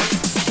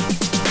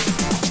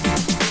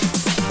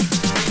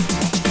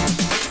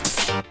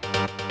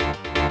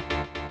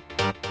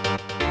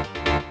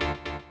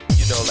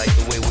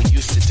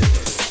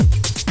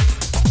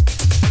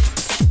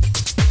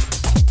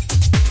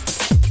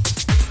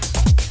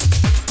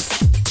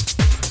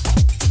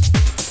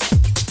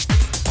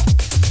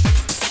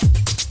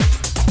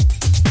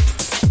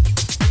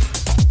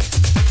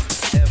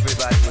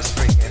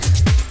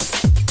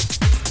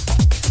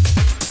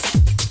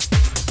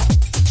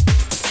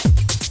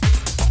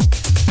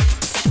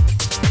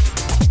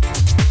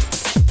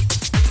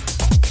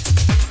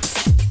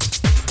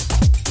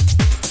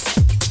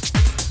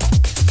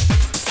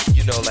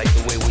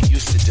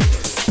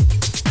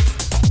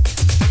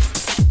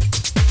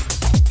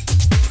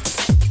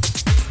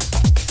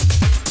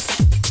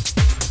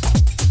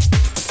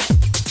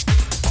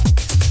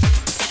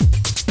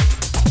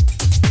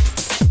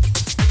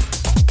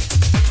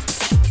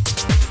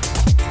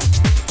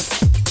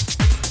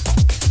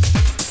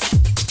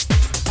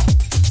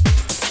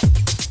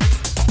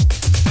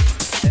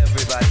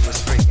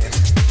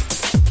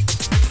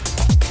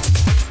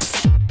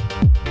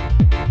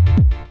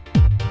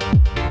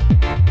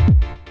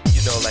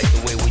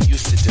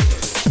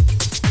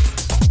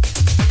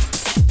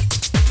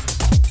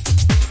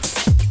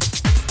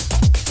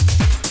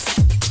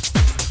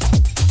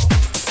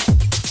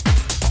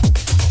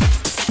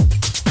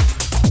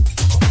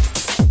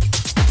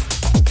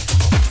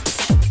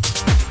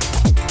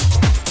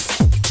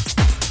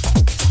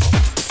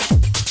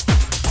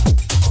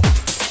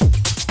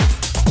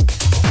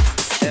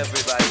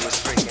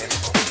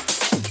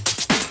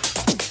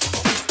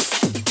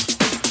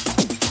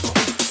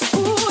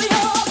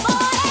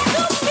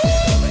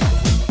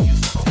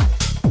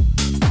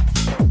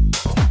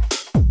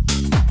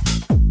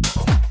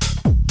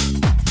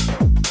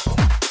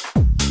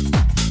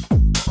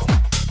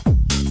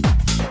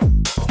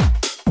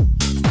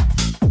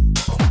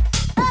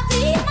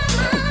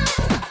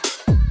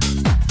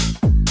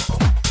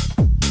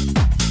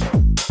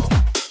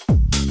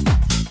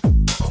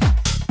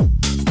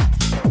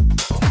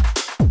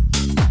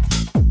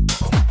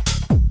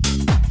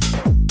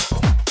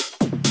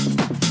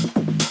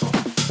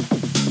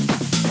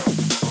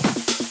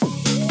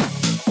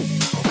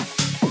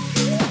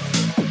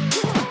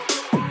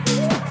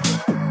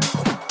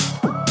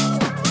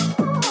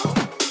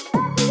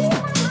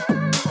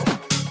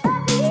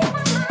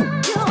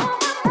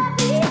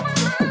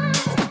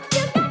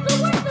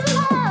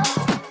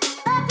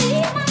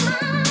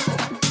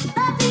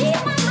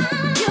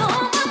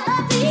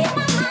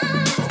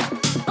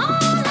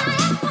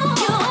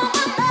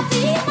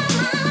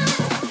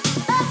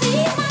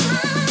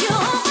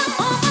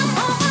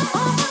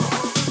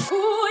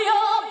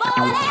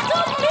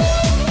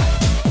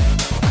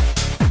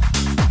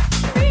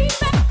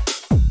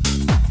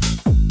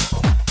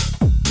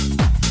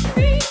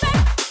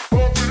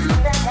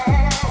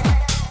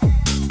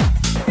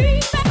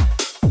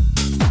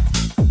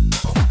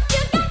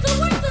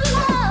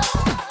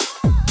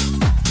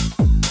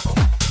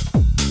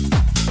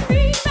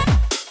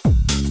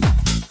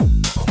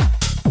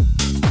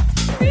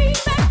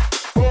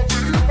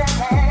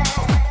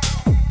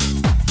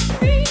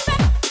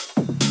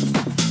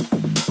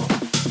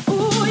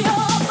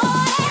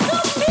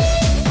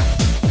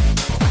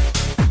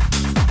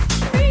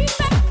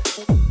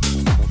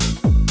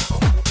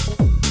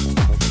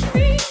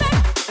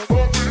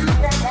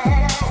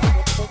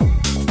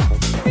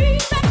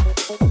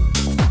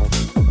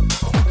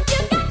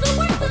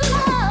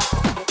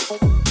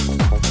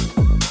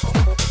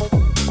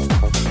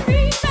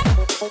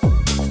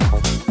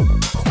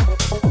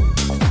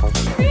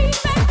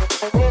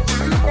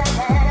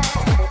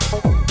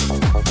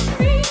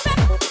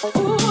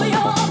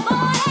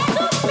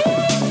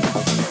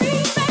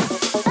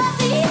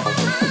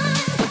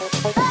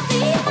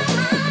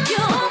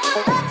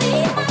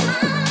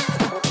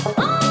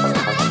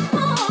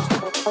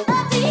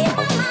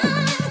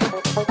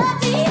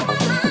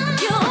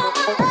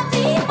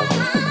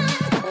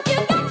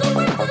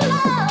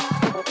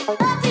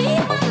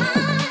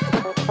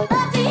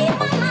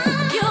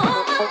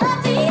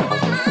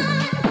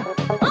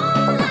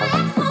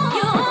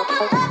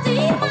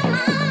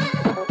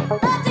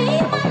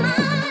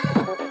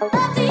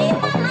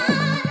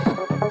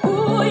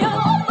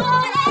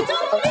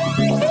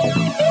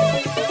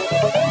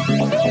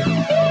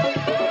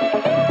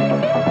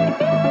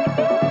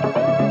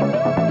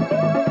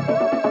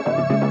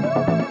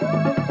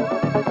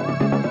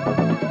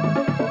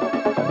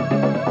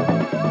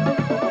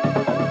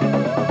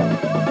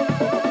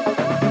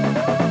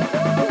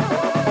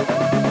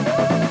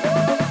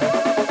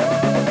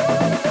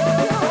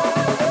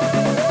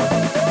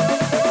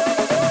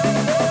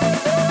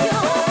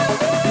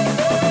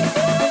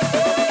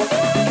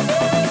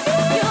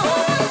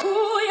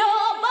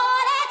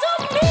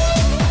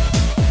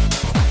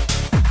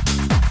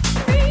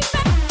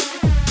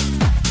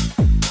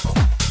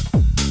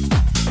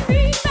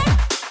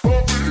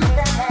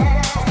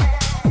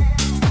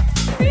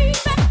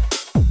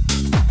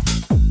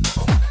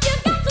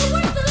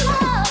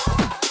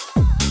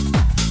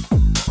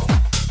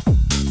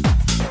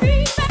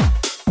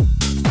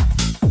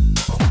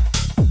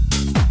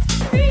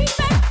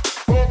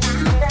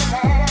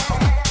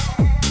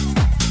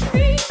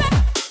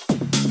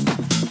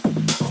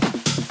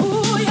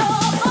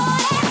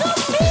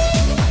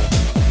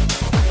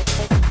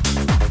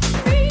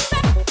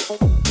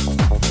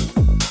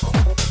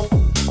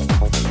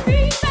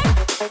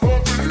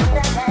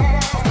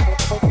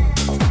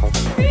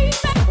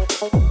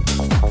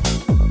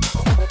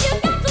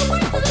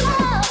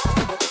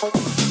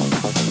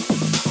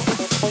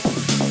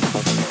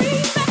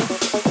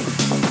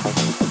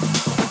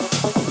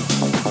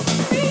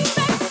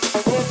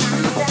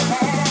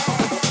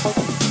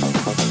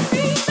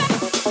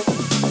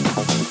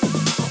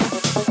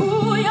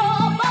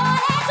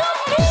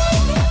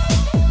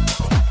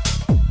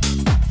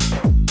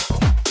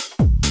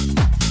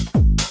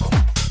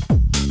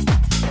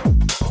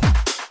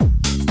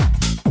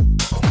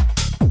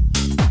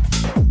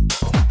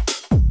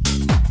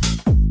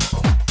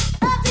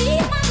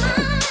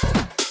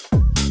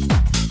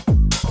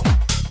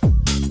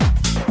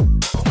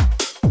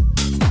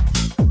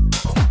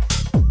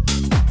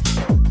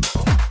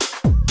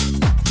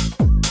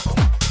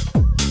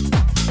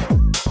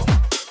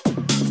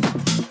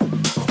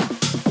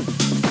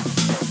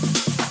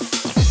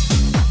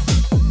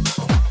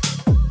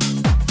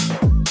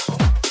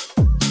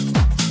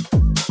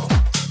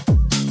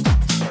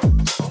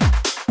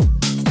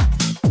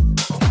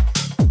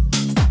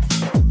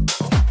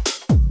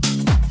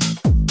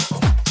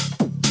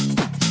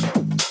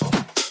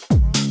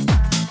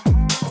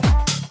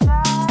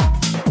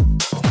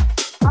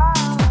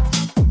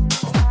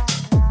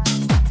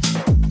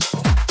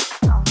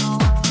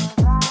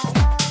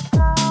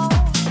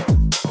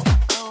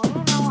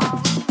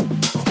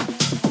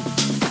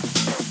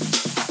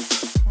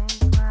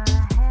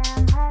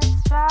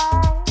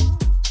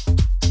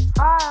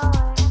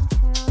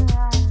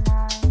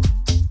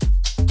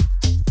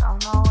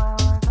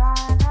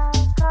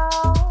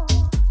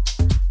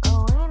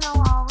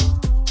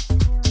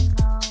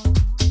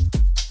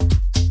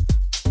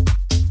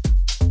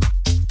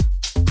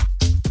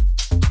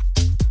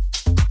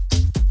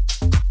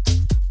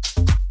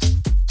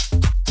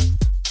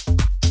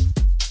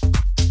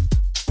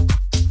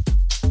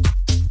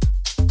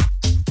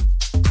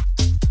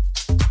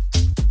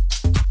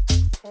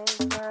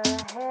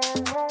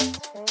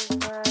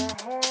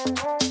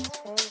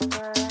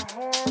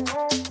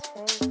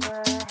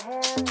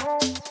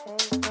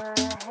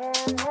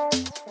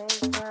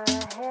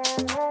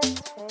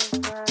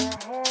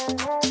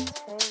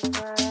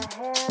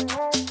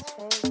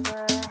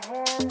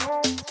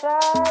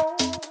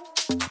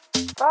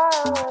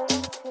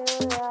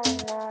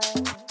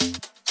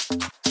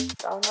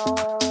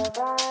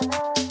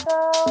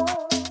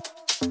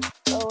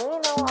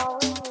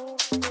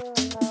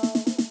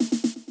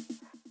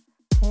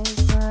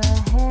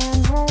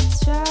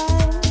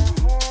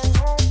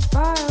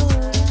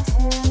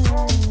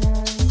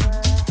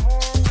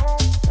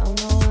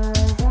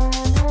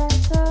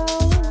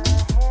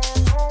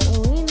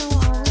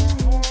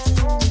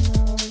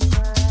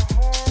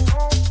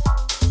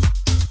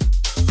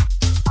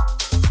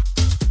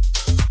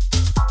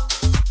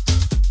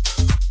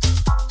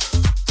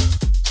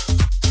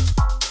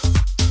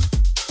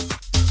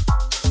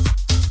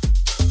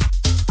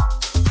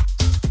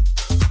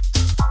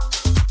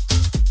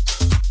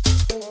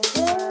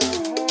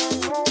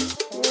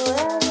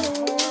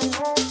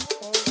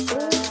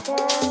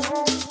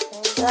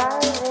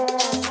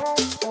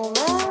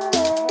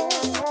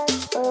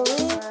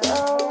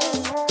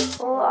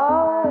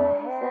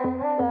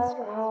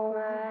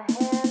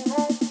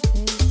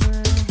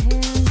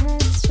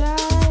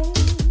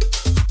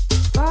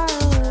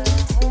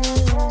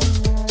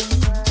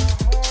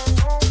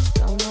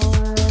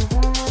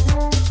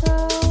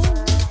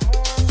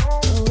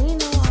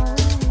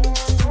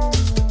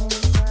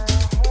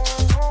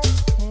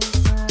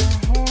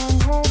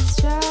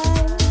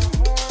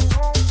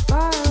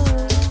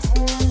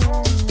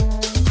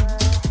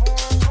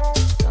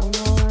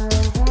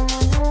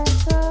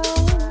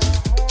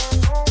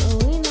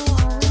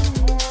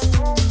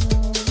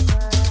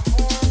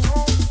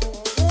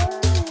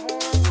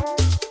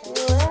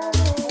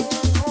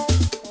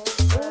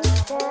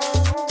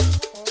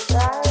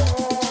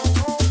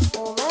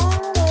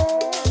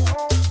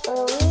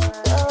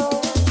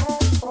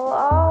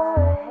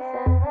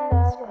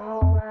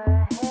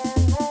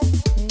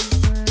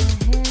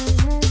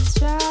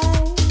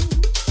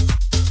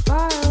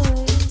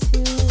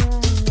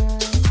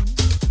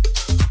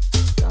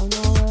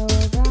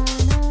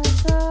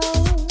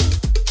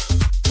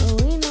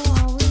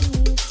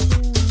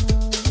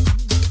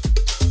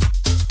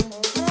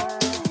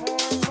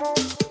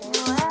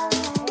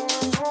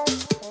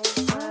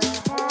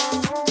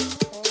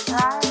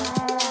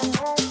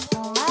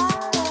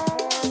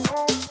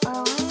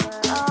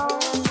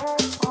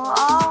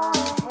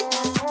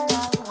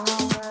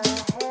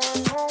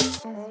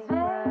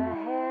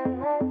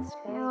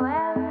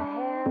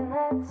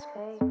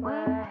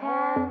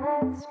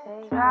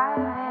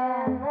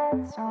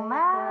 No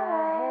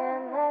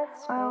matter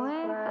where we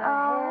go,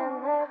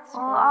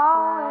 we'll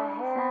always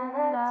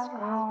end up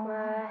home.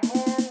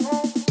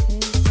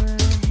 Take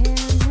my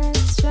hand,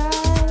 let's drive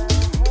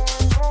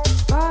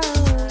far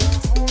away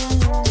into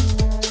the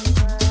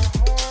night.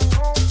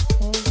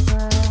 Take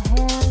my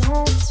hand,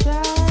 let's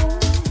drive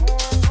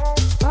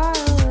far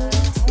away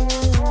into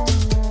the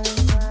night.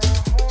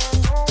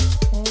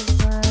 Take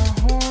my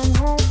hand,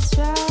 let's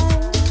drive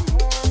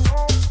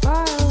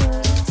far away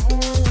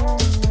into the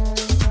night.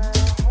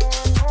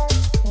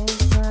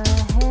 Take my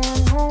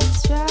hand,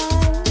 let's drive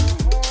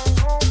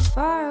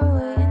far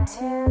away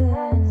into the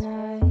night.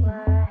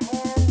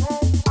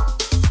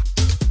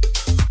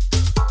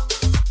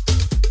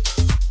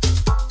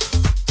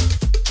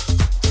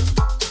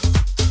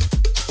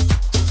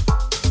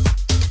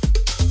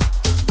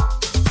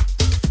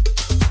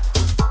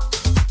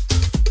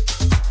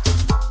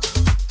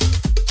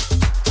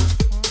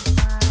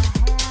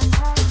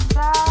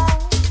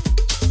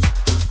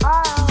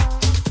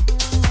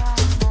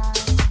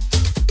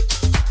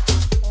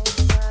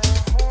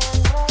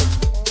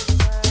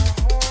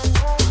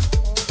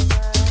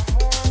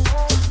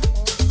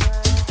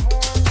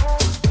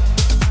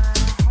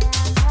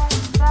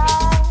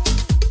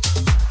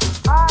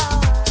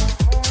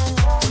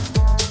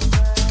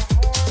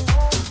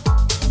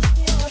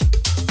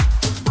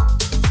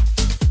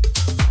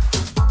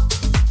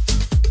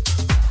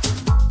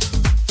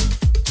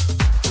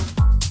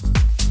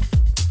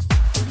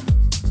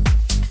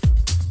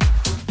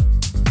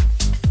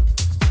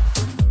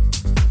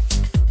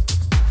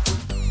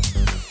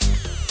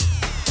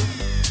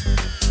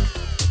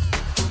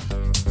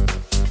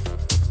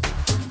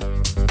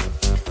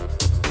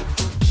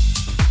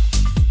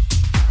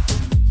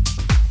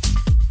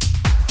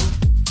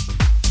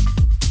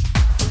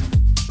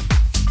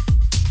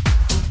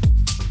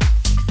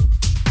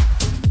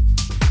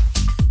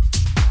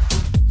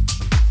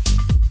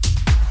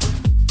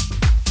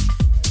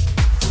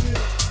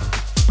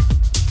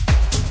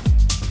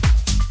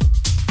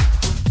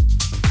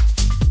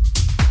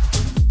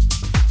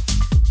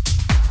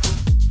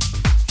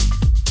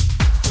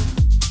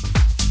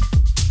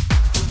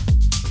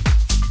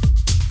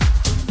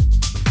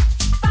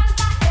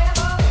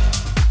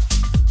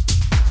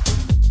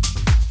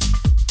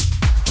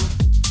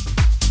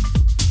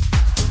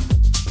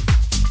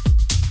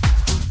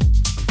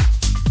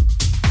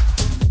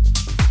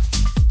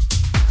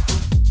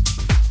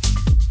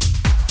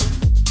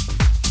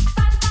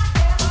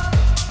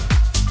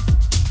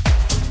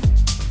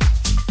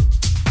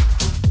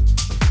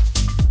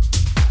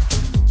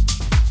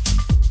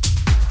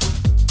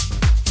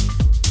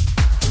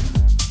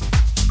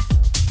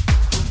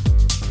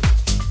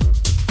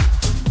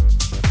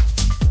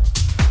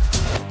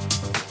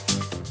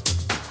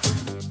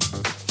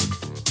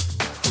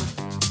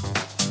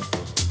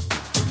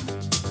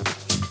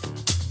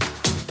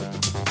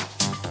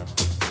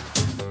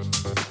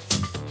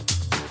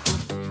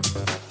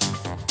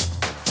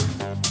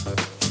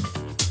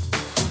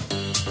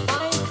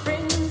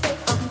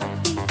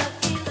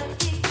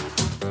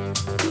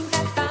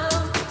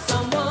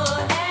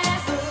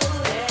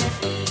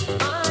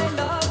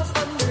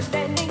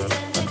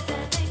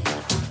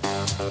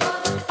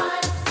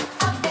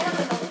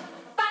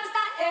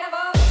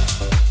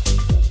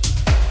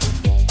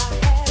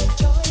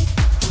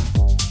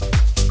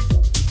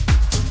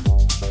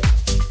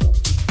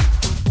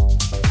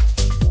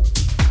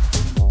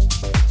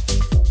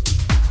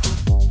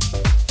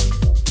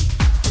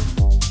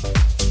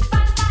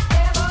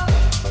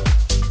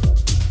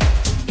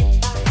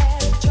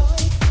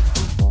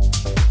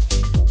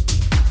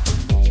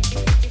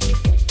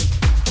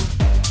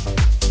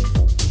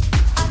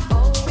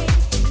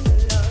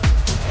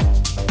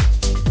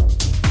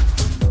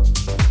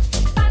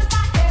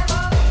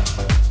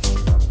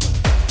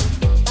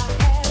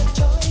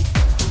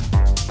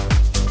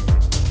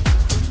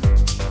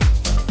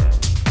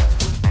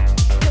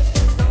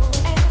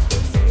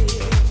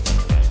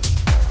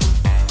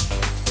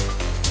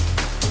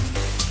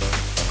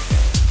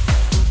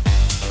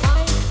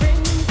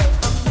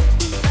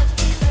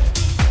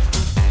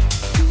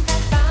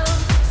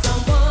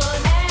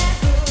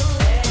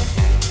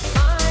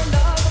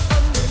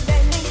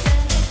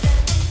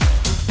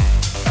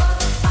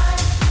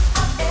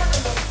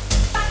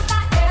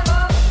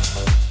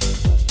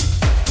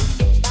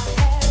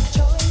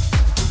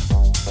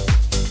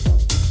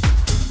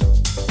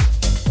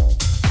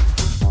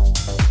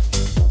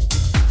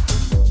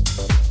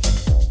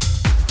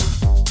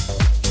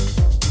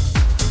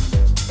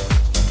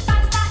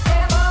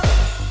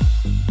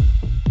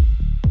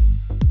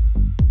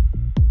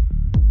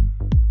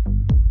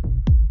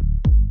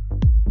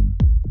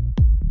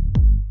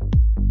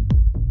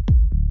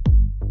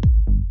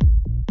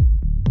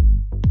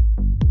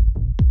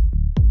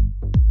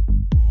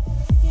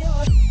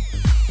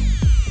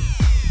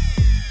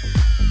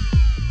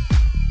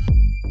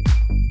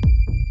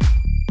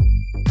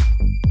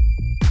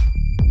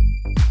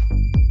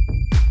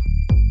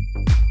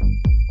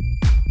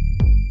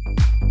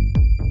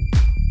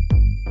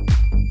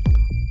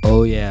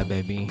 Oh yeah,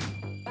 baby.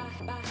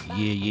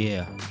 Yeah,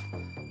 yeah.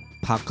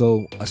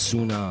 Paco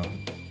Asuna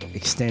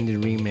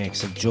extended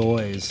remix of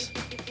Joys.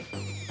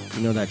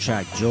 You know that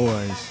track,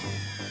 Joys?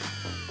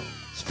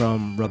 It's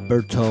from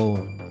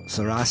Roberto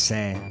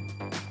Sorace.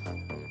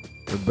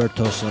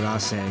 Roberto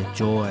Sorace,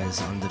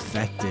 Joys on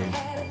Defected.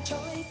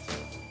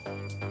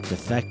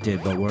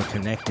 Defected, but we're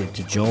connected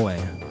to joy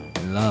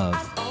and love.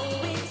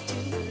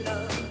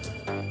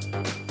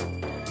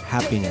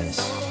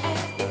 Happiness.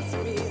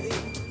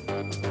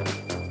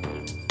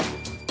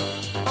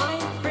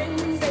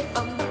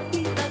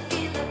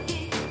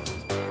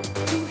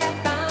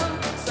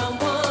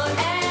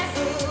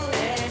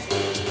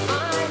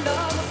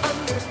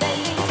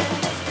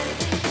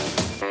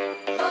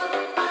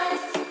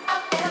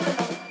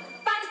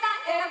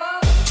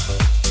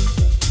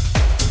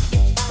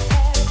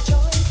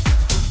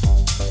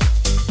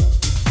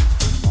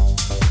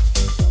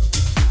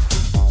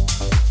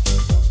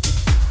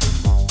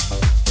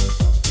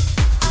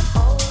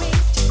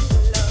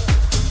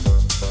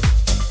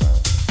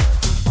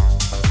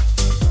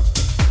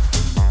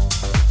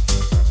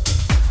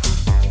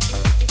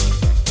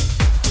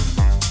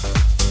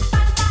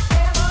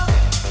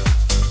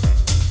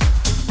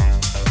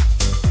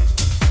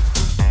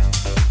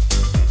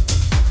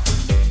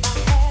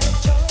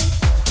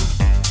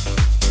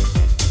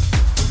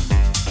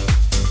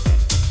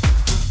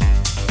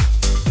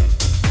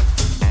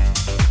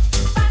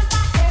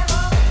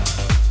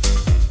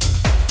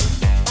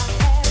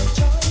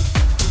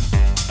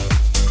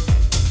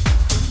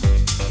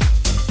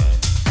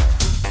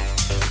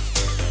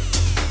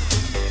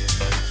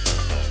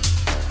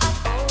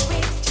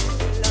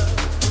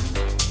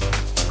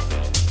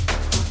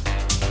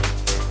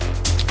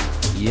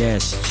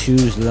 Yes,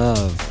 choose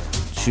love.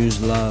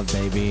 Choose love,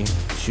 baby.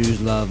 Choose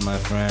love, my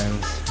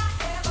friends.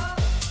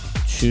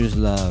 Choose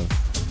love.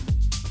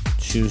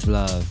 Choose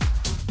love.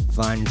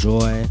 Find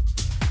joy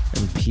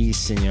and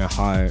peace in your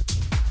heart.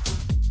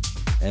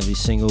 Every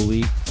single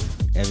week,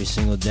 every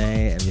single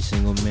day, every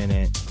single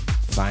minute.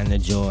 Find the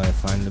joy,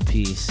 find the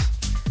peace.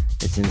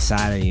 It's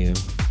inside of you.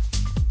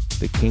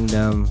 The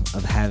kingdom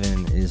of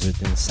heaven is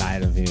within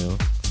inside of you.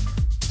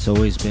 It's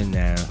always been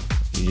there.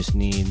 You just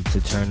need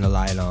to turn the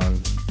light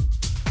on.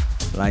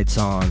 Lights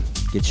on.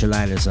 Get your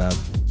lighters up.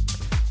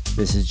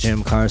 This is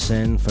Jim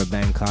Carson for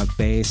Bangkok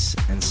Bass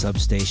and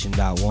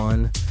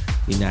Substation.One.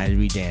 United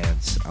We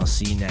Dance. I'll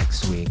see you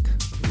next week.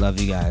 Love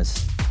you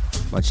guys.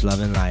 Much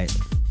love and light.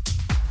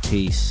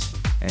 Peace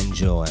and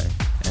joy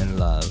and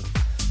love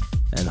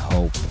and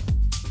hope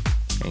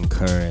and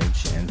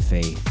courage and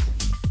faith.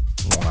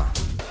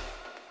 Mwah.